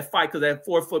way out that fight because that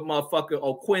 4-foot motherfucker,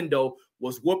 Oquendo,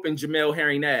 was whooping Jamel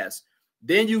Herring ass.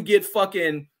 Then you get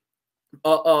fucking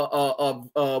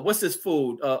what's this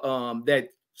food that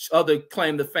other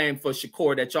claim the fame for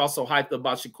Shakur that y'all so hyped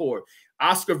about Shakur?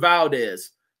 Oscar Valdez.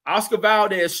 Oscar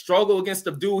Valdez struggled against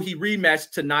the dude he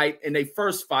rematched tonight in their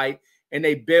first fight, and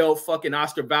they bailed fucking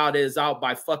Oscar Valdez out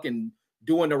by fucking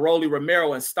doing the Rolly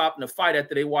Romero and stopping the fight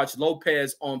after they watched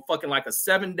Lopez on fucking like a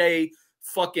 7-day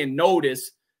fucking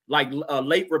notice, like a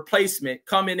late replacement,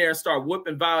 come in there and start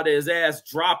whooping Valdez ass,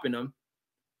 dropping him.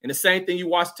 And the same thing you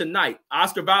watched tonight.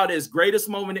 Oscar Valdez's greatest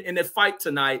moment in the fight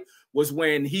tonight was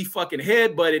when he fucking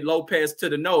headbutted Lopez to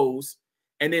the nose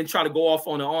and then try to go off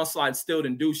on the onslaught and still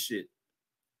didn't do shit.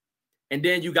 And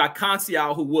then you got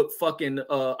Conceição who whooped fucking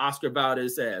Oscar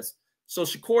Valdez's ass. So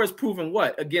Shakur is proving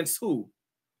what? Against who?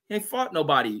 He ain't fought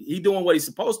nobody. He doing what he's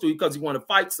supposed to because he want to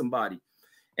fight somebody.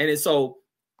 And then so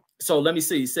let me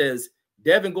see. He says,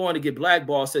 Devin going to get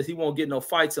blackballed, says he won't get no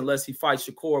fights unless he fights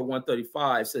Shakur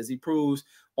 135. Says he proves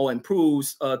or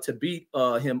improves to beat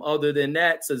him. Other than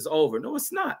that, says over. No,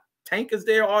 it's not. Tank is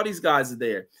there. All these guys are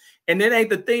there. And it ain't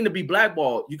the thing to be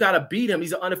blackballed. You got to beat him.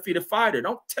 He's an undefeated fighter.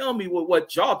 Don't tell me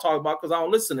what y'all talk about because I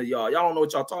don't listen to y'all. Y'all don't know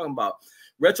what y'all talking about.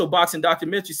 Retro Boxing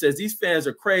Documentary says these fans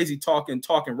are crazy talking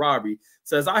robbery.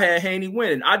 Says I had Haney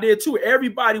winning. I did too.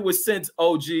 Everybody was since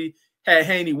OG had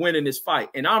Haney winning this fight.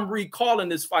 And I'm recalling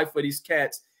this fight for these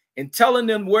cats and telling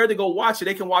them where to go watch it.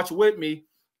 They can watch it with me.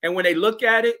 And when they look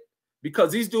at it,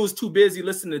 because these dudes too busy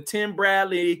listening to Tim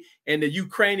Bradley and the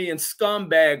Ukrainian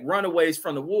scumbag runaways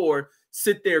from the war,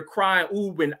 sit there crying,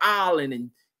 ooh, and owling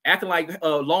and acting like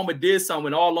Loma did something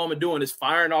when all Loma doing is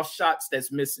firing off shots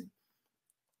that's missing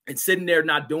and sitting there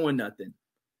not doing nothing.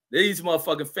 These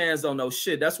motherfucking fans don't know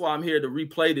shit. That's why I'm here to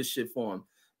replay this shit for them.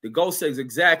 The Ghost says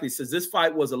exactly, says this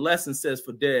fight was a lesson, says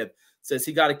for Dev. Says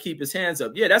he got to keep his hands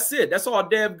up. Yeah, that's it. That's all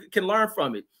Dev can learn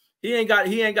from it. He ain't got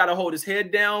to hold his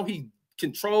head down. He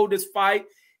controlled this fight.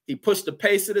 He pushed the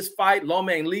pace of this fight.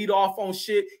 Loma ain't lead off on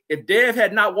shit. If Dev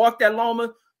had not walked that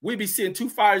Loma, we'd be seeing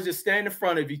two fighters just stand in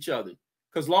front of each other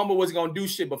because Loma wasn't going to do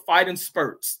shit but fight in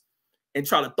spurts and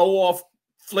try to throw off,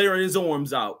 flaring his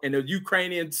arms out. And the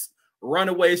Ukrainians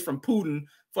runaways from Putin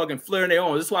fucking flaring their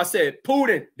arms. That's why I said,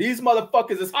 Putin, these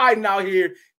motherfuckers is hiding out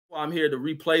here. Well, I'm here to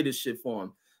replay this shit for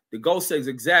him. The Ghost says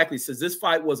exactly, says this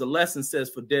fight was a lesson, says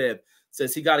for Dev.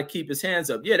 Says he got to keep his hands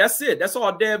up. Yeah, that's it. That's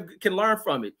all Dev can learn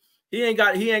from it. He ain't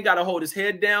got to hold his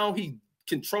head down. He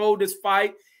controlled this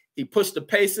fight. He pushed the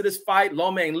pace of this fight.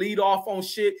 Loma ain't lead off on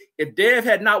shit. If Dev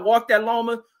had not walked that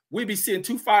Loma, we'd be seeing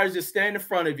two fighters just stand in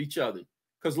front of each other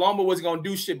because Loma wasn't going to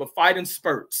do shit but fight in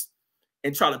spurts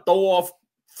and try to throw off,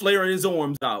 flaring his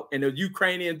arms out. And the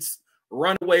Ukrainians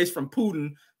runaways from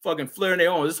Putin fucking flaring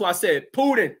their arms. That's why I said,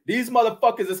 Putin, these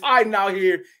motherfuckers is hiding out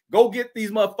here. Go get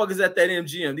these motherfuckers at that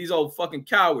MGM. These old fucking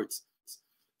cowards.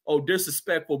 Oh,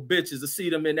 disrespectful bitches to see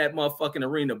them in that motherfucking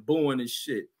arena booing and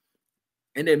shit.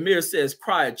 And then Mir says,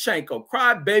 Crychenko.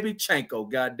 Cry Baby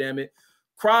Chenko, goddammit.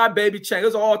 Cry Baby Chenko.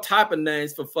 There's all type of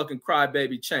names for fucking Cry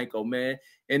Baby Chenko, man.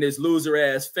 And his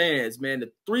loser-ass fans, man.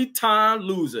 The three-time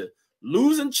loser.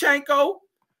 Losenchenko,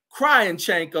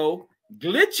 Cryinchenko,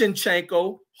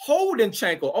 Glitchinchenko,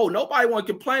 Holdenchenko. Oh, nobody want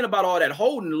to complain about all that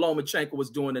holding Lomachenko was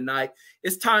doing tonight.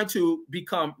 It's time to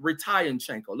become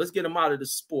Retirenchenko. Let's get him out of the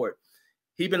sport.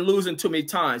 He been losing too many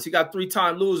times. He got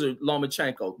three-time loser,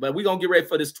 Lomachenko. But we're going to get ready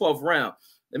for this 12th round.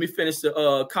 Let me finish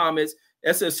the comments.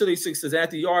 SS36 says,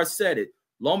 Anthony Yard said it.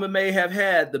 Loma may have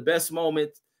had the best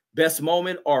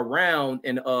moment or round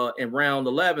in round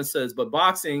 11, says, but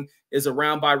boxing is a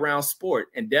round-by-round sport.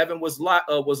 And Devin was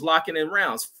locking in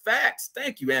rounds. Facts.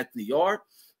 Thank you, Anthony Yard.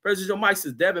 President Joe Mike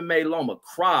says, Devin made Loma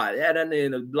cry. Had that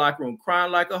in the locker room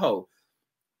crying like a hoe.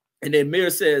 And then Mir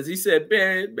says, he said,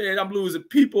 man, I'm losing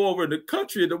people over in the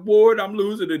country of the war. I'm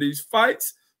losing to these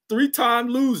fights. Three-time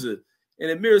loser.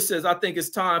 And then Mir says, I think it's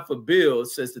time for Bill,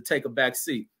 says, to take a back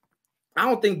seat. I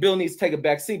don't think Bill needs to take a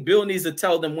back seat. Bill needs to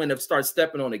tell them when to start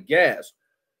stepping on the gas.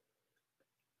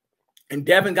 And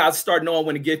Devin got to start knowing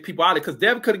when to get people out of it, because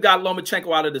Devin could have got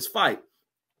Lomachenko out of this fight.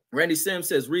 Randy Sims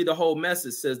says, read the whole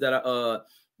message, says that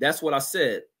that's what I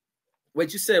said.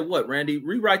 Wait, you said what, Randy?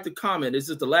 Rewrite the comment. Is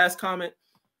this the last comment?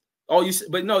 Oh,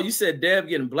 but no, you said Dev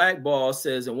getting blackballed,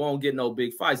 says, and won't get no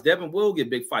big fights. Devin will get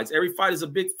big fights. Every fight is a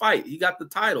big fight. He got the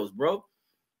titles, bro.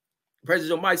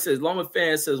 President Mike says, Loma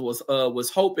fan says, was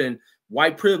hoping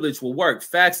white privilege will work.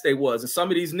 Facts they was. And some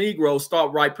of these Negroes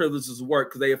thought white privilege was work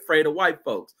because they afraid of white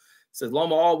folks. Says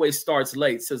Loma always starts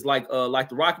late. Says like the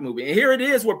Rocky movie. And here it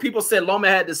is where people said Loma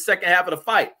had the second half of the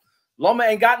fight. Loma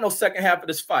ain't got no second half of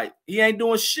this fight. He ain't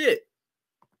doing shit.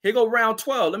 Here go round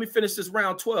 12. Let me finish this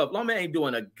round 12. Loma ain't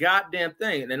doing a goddamn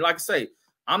thing. And like I say,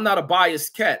 I'm not a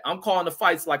biased cat. I'm calling the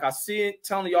fights like I see it,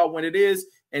 telling y'all when it is,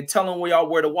 and telling y'all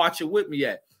where to watch it with me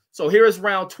at. So here is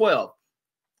round 12.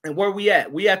 And where we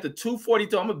at? We at the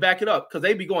 242. I'm going to back it up because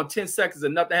they be going 10 seconds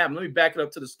and nothing happened. Let me back it up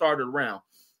to the start of the round.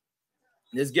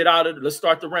 Let's get out of it. Let's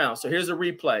start the round. So here's a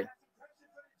replay.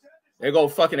 They go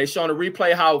fucking, they showing a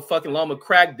replay how fucking Loma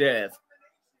cracked Dev.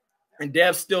 And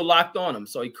Dev still locked on him.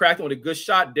 So he cracked him with a good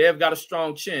shot. Dev got a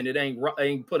strong chin. It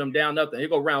ain't put him down nothing. Here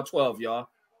go round 12, y'all.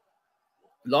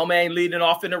 Loma ain't leading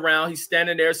off in the round. He's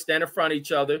standing there, standing in front of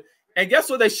each other. And guess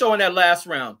what they show in that last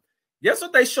round? Guess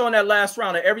what they show in that last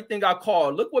round of everything I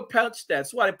called? Look what punch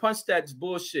stats. Why the punch stats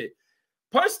bullshit.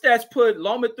 Punch stats put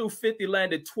Loma threw 50,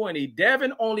 landed 20.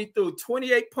 Devin only threw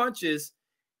 28 punches,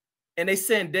 and they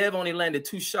saying Dev only landed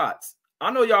 2 shots.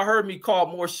 I know y'all heard me call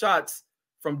more shots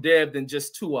from Dev than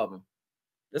just 2 of them.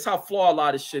 That's how flawed a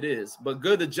lot of shit is. But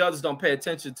good the judges don't pay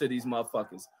attention to these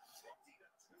motherfuckers.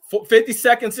 50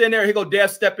 seconds in there, here go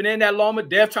Dev stepping in that Loma.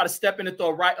 Dev try to step in and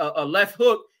throw a left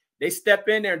hook. They step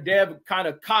in there, and Dev kind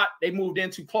of caught. They moved in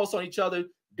too close on each other.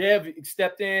 Dev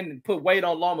stepped in and put weight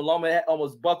on Loma. Loma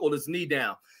almost buckled his knee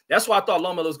down. That's why I thought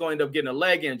Loma was going to end up getting a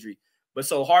leg injury. But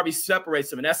so Harvey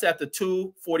separates him, and that's at the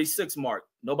 2:46 mark.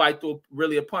 Nobody threw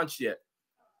really a punch yet.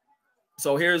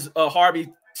 So here's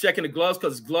Harvey checking the gloves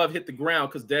because his glove hit the ground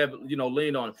because Dev,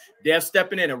 leaned on him. Dev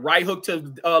stepping in and right hook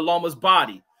to Loma's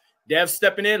body. Dev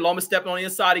stepping in, Loma stepping on the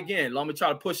inside again. Loma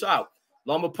trying to push out.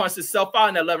 Loma punched himself out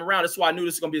in that 11th round. That's why I knew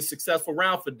this was going to be a successful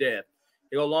round for Dev.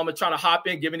 They go Loma trying to hop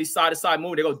in, giving these side-to-side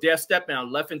moves. They go Dev stepping out,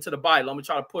 left into the body. Loma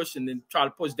trying to push and then try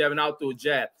to push Devin out through a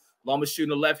jab. Loma shooting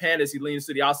the left hand as he leans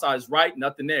to the outside. His right,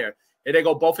 nothing there. And they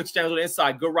go both exchange on the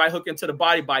inside. Good right hook into the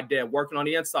body by Dev, working on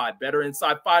the inside. Better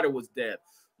inside fighter was Dev.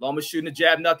 Loma shooting the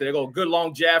jab, nothing. They go good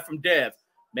long jab from Dev,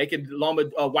 making Loma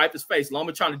wipe his face.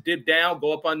 Loma trying to dip down,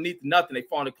 go up underneath, nothing. They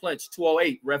fall in the clinch.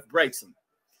 208, ref breaks him.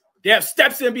 Dev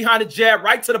steps in behind the jab,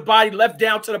 right to the body, left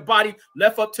down to the body,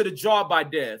 left up to the jaw by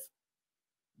Dev.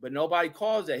 But nobody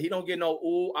calls that. He don't get no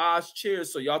ooh, ahs,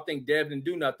 cheers. So y'all think Dev didn't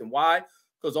do nothing. Why?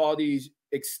 Because all these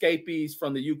escapees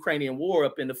from the Ukrainian war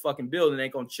up in the fucking building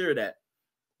ain't going to cheer that.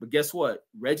 But guess what?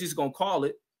 Reggie's going to call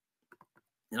it.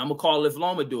 And I'm going to call it if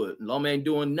Loma do it. Loma ain't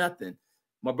doing nothing.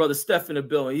 My brother Steph in the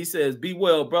building. He says, be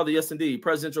well, brother. Yes, indeed.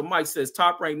 Presidential Mike says,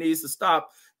 Top Rank needs to stop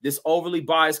this overly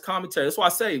biased commentary. That's why I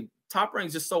say Top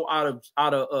Rank's just so out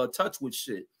of touch with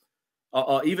shit.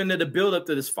 Even in the build-up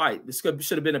to this fight. This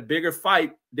should have been a bigger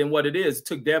fight than what it is. It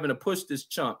took Devin to push this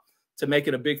chump to make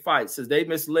it a big fight. Says they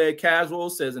misled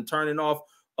casuals, says, and turning off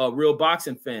real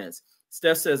boxing fans.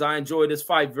 Steph says, I enjoyed this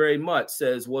fight very much.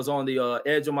 Says, was on the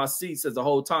edge of my seat, says the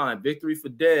whole time. Victory for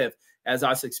Dev, as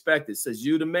I expected. Says,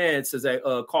 you the man, says,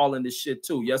 calling this shit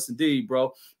too. Yes, indeed,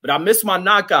 bro. But I missed my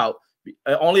knockout.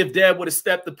 Only if Dev would have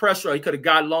stepped the pressure, he could have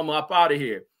got Loma up out of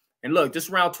here. And look, this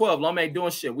round 12, Loma ain't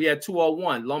doing shit. We had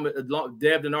 201.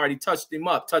 Dev done already touched him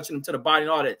up, touching him to the body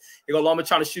and all that. You go Loma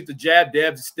trying to shoot the jab.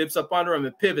 Dev steps up under him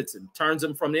and pivots him, turns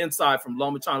him from the inside from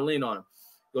Loma trying to lean on him.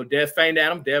 Go Dev feint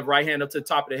at him. Dev right hand up to the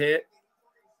top of the head.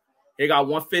 He got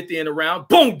 150 in the round.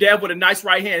 Boom, Dev with a nice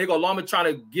right hand. Here go Loma trying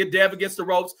to get Dev against the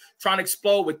ropes, trying to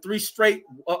explode with 3 straight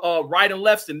right and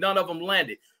lefts, and none of them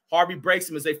landed. Harvey breaks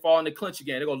him as they fall in the clinch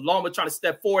again. They go Loma trying to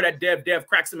step forward at Dev. Dev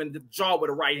cracks him in the jaw with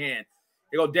a right hand.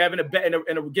 They go Dev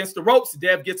against the ropes.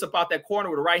 Dev gets up out that corner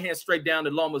with a right hand straight down to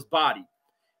Loma's body.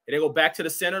 And they go back to the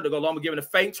center. They go Loma giving a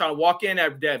feint, trying to walk in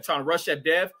at Dev, trying to rush at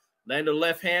Dev. Land the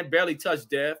left hand, barely touched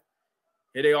Dev.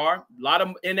 Here they are. A lot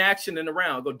of inaction in the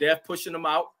round. Go Dev pushing them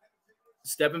out.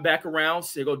 Stepping back around.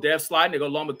 So they go Dev sliding. They go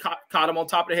Loma caught him on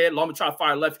top of the head. Loma try to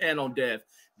fire left hand on Dev.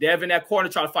 Dev in that corner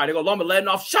try to fight. They go Loma letting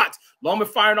off shots. Loma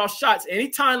firing off shots.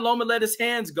 Anytime Loma let his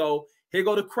hands go, here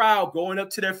go the crowd going up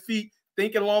to their feet,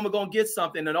 thinking Loma going to get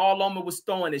something, and all Loma was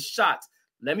throwing is shots.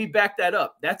 Let me back that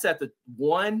up. That's at the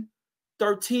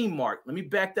 113 mark. Let me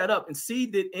back that up and see,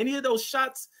 did any of those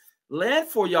shots land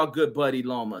for y'all good buddy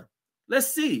Loma? Let's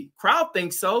see. Crowd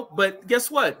thinks so, but guess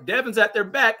what? Devin's at their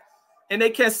back, and they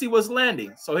can't see what's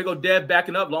landing. So here go Dev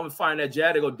backing up. Loma firing that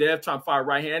jab. They go Dev trying to fire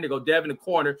right hand. They go Dev in the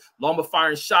corner. Loma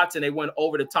firing shots, and they went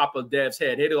over the top of Dev's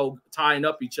head. Here they go tying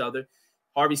up each other.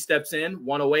 Harvey steps in,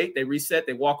 108. They reset.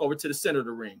 They walk over to the center of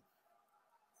the ring.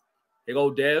 They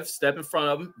go Dev, step in front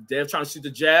of him. Dev trying to shoot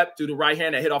the jab through the right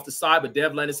hand that hit off the side, but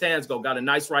Dev let his hands go. Got a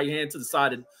nice right hand to the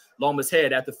side of Loma's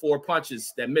head after 4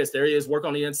 punches that missed. There he is, work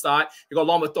on the inside. You go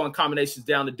Loma throwing combinations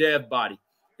down the Dev body.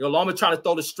 You know, Loma trying to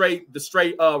throw the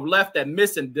straight left that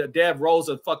missing. Dev rolls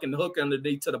a fucking hook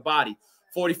underneath to the body.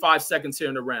 45 seconds here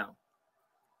in the round.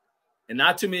 And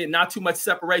not too much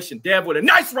separation. Dev with a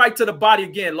nice right to the body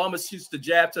again. Loma shoots the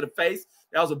jab to the face.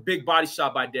 That was a big body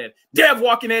shot by Dev. Dev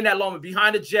walking in at Loma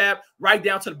behind the jab, right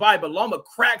down to the body. But Loma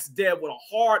cracks Dev with a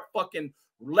hard fucking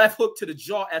left hook to the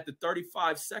jaw at the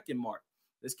 35-second mark.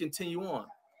 Let's continue on.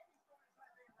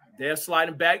 Dev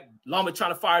sliding back. Loma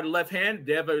trying to fire the left hand.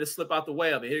 Dev able to slip out the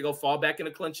way of it. Here you go, fall back in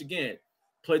the clinch again.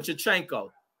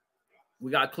 Lomachenko.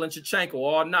 We got Lomachenko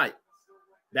all night.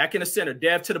 Back in the center.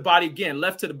 Dev to the body again.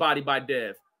 Left to the body by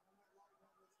Dev.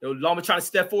 Loma trying to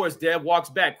step forward. Dev walks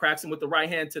back, cracks him with the right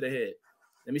hand to the head.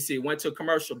 Let me see. Went to a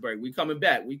commercial break. We coming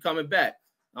back. We coming back.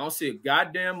 I don't see a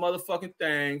goddamn motherfucking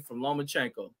thing from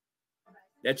Lomachenko.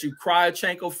 That you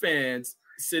Cryochenko fans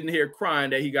sitting here crying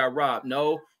that he got robbed.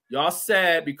 No, y'all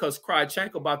sad because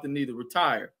Lomachenko about to need to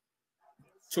retire.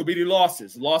 2 BD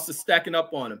losses. Losses stacking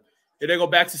up on him. Here they go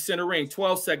back to center ring.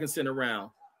 12 seconds in the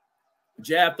round.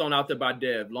 Jab thrown out there by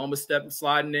Dev. Loma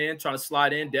sliding in, trying to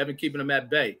slide in. Devin keeping him at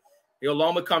bay. Here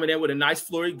Loma coming in with a nice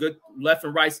flurry. Good left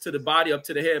and rights to the body, up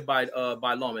to the head by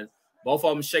Loma. Both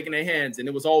of them shaking their hands, and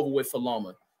it was over with for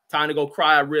Loma. Time to go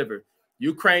cry a river.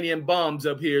 Ukrainian bums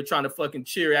up here trying to fucking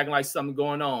cheer, acting like something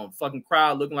going on. Fucking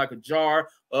crowd looking like a jar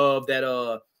of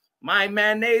that, my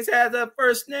mayonnaise has a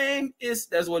first name.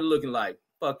 That's what it looking like.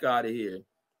 Fuck out of here.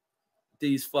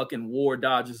 These fucking war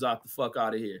dodgers out the fuck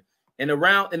out of here. And the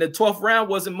 12th round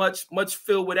wasn't much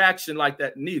filled with action like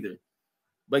that neither.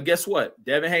 But guess what?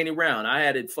 Devin Haney round. I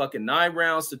had it fucking 9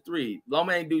 rounds to 3.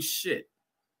 Loma ain't do shit.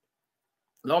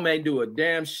 Loma ain't do a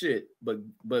damn shit.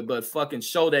 But fucking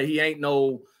show that he ain't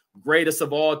no greatest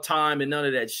of all time and none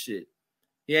of that shit.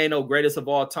 He ain't no greatest of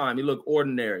all time. He looked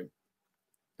ordinary.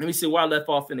 Let me see where I left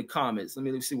off in the comments. Let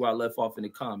me see where I left off in the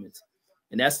comments.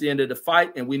 And that's the end of the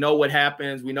fight. And we know what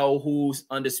happens. We know who's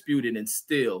undisputed and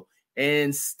still.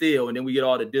 And then we get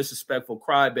all the disrespectful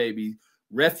crybaby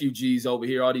refugees over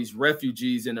here. All these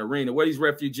refugees in the arena. Where these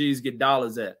refugees get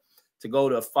dollars at to go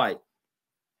to a fight.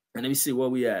 And let me see where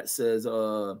we at. It says,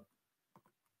 here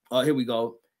we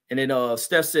go. And then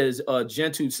Steph says,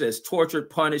 Gentoo says, tortured,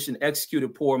 punished, and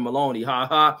executed poor Maloney. Ha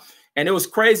ha. And it was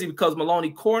crazy because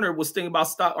Maloney corner was thinking about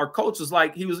stop. Our coach was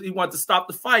like, he wanted to stop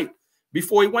the fight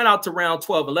before he went out to round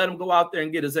 12 and let him go out there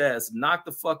and get his ass knocked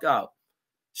the fuck out.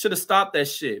 Should have stopped that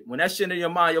shit. When that shit in your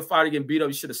mind, your fighter getting beat up,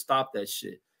 you should have stopped that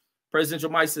shit. Presidential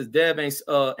Mike says Dev ain't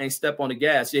step on the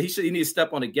gas. Yeah, he needs to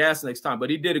step on the gas next time, but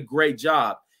he did a great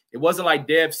job. It wasn't like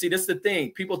Dev. See, this is the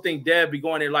thing. People think Dev be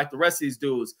going there like the rest of these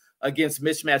dudes against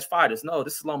mismatched fighters. No,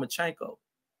 this is Lomachenko.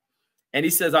 And he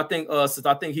says, I think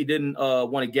he didn't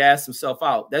want to gas himself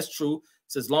out. That's true.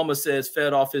 Says Loma says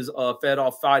fed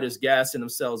off fighters gassing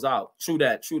themselves out. True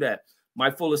that.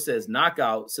 Mike Fuller says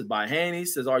knockout. Says by Haney.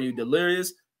 Says, are you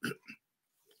delirious?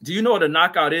 Do you know what a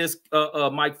knockout is,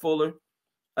 Mike Fuller?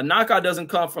 A knockout doesn't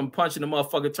come from punching a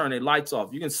motherfucker, turn their lights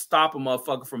off. You can stop a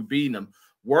motherfucker from beating them.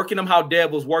 Working him how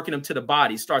Dev was working him to the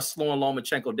body. Start slowing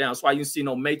Lomachenko down. That's why you can see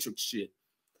no Matrix shit.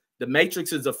 The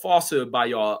Matrix is a falsehood by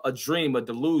y'all, a dream, a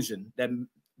delusion.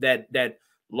 That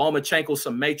Lomachenko's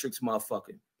some Matrix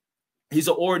motherfucker. He's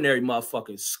an ordinary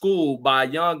motherfucker, schooled by a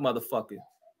young motherfucker.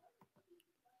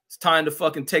 It's time to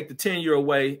fucking take the tenure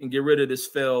away and get rid of this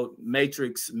failed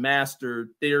Matrix master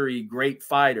theory great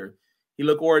fighter. He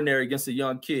looked ordinary against a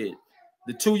young kid.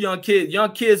 The 2 young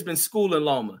kids been schooling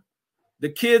Loma. The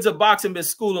kids of boxing been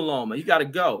schooling Loma. He got to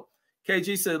go.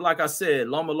 KG said, like I said,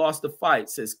 Loma lost the fight.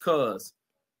 Says cuz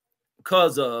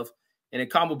of. And then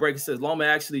Combo Breaker says Loma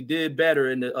actually did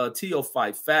better in the Tio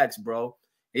fight. Facts, bro.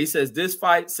 He says this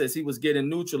fight says he was getting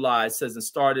neutralized. Says and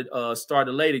started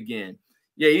late again.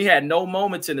 Yeah, he had no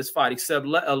moments in this fight except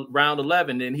round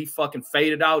 11. And he fucking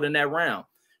faded out in that round.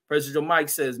 President Mike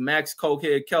says Max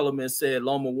Cokehead Kellerman said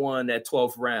Loma won that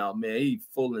 12th round. Man, he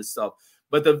fooling himself.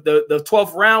 But the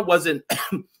 12th round wasn't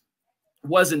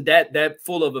that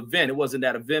full of event. It wasn't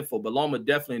that eventful. But Loma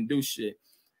definitely didn't do shit.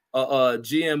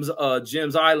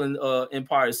 Jim's Island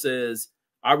Empire says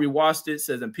I rewatched it.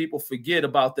 Says and people forget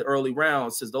about the early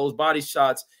rounds. Says those body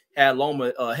shots had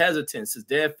Loma hesitant. Says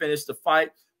Dev finished the fight.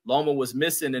 Loma was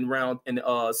missing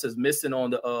says missing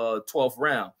on the 12th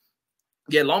round.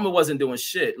 Yeah, Loma wasn't doing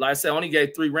shit. Like I said, I only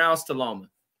gave 3 rounds to Loma.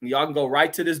 Y'all can go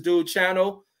right to this dude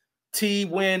channel,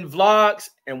 T-Win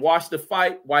Vlogs, and watch the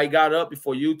fight while he got up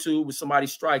before YouTube with somebody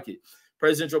strike it.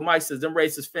 President Mike says them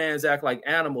racist fans act like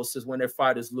animals says when their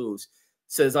fighters lose.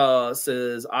 Says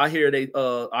I hear they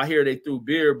threw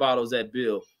beer bottles at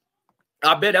Bill.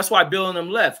 I bet that's why Bill and them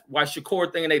left. Why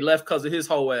Shakur thinking they left because of his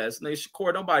whole ass. Nigga,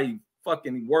 Shakur, nobody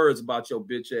fucking words about your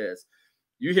bitch ass.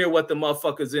 You hear what the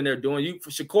motherfuckers in there doing.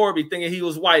 Shakur be thinking he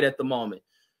was white at the moment.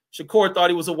 Shakur thought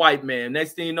he was a white man.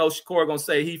 Next thing you know, Shakur gonna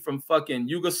say he from fucking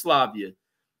Yugoslavia.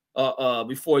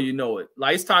 Before you know it.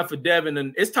 Like it's time for Devin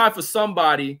and it's time for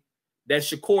somebody that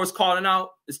Shakur's calling out.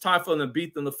 It's time for them to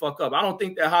beat them the fuck up. I don't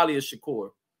think that highly is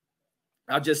Shakur.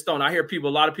 I just don't. I hear a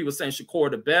lot of people saying Shakur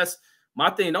the best.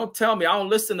 My thing, don't tell me. I don't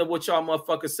listen to what y'all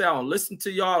motherfuckers say. I don't listen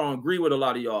to y'all. I don't agree with a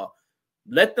lot of y'all.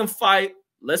 Let them fight.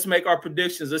 Let's make our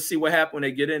predictions. Let's see what happens when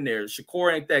they get in there.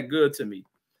 Shakur ain't that good to me.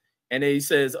 And then he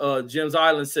says, Jim's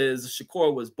Island says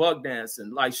Shakur was bug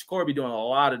dancing. Like Shakur be doing a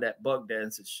lot of that bug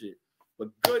dancing shit. But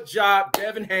good job,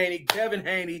 Devin Haney. Devin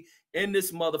Haney in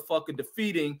this motherfucker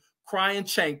defeating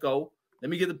Lomachenko. Let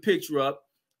me get the picture up.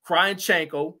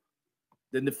 Lomachenko,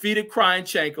 the defeated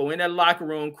Lomachenko in that locker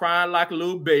room, crying like a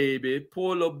little baby.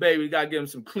 Poor little baby. We got to give him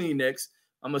some Kleenex.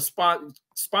 I'm a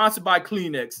sponsored by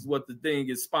Kleenex is what the thing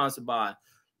is sponsored by.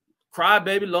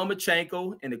 Crybaby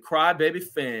Lomachenko and the Crybaby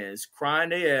fans crying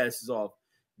their asses off.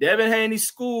 Devin Haney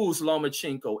schools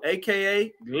Lomachenko,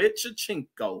 a.k.a.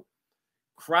 Glitcherchenko.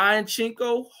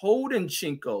 Cryinchenko,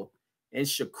 Holdenchenko, and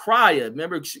Shakraya.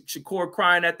 Remember Shakur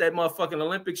crying at that motherfucking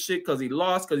Olympic shit because he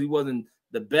lost, because he wasn't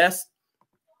the best.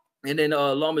 And then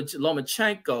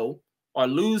Lomachenko or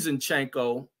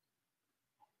Luzenchenko.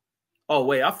 Oh,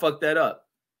 wait, I fucked that up.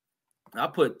 I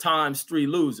put ×3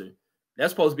 loser.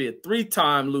 That's supposed to be a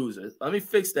 3-time loser. Let me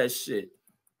fix that shit.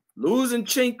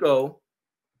 Luzenchenko,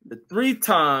 the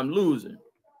 3-time loser.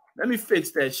 Let me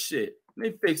fix that shit.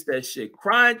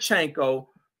 Cryinchenko,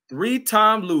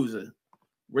 3-time loser.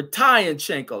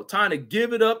 Retienchenko, time to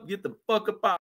give it up, get the fuck up out.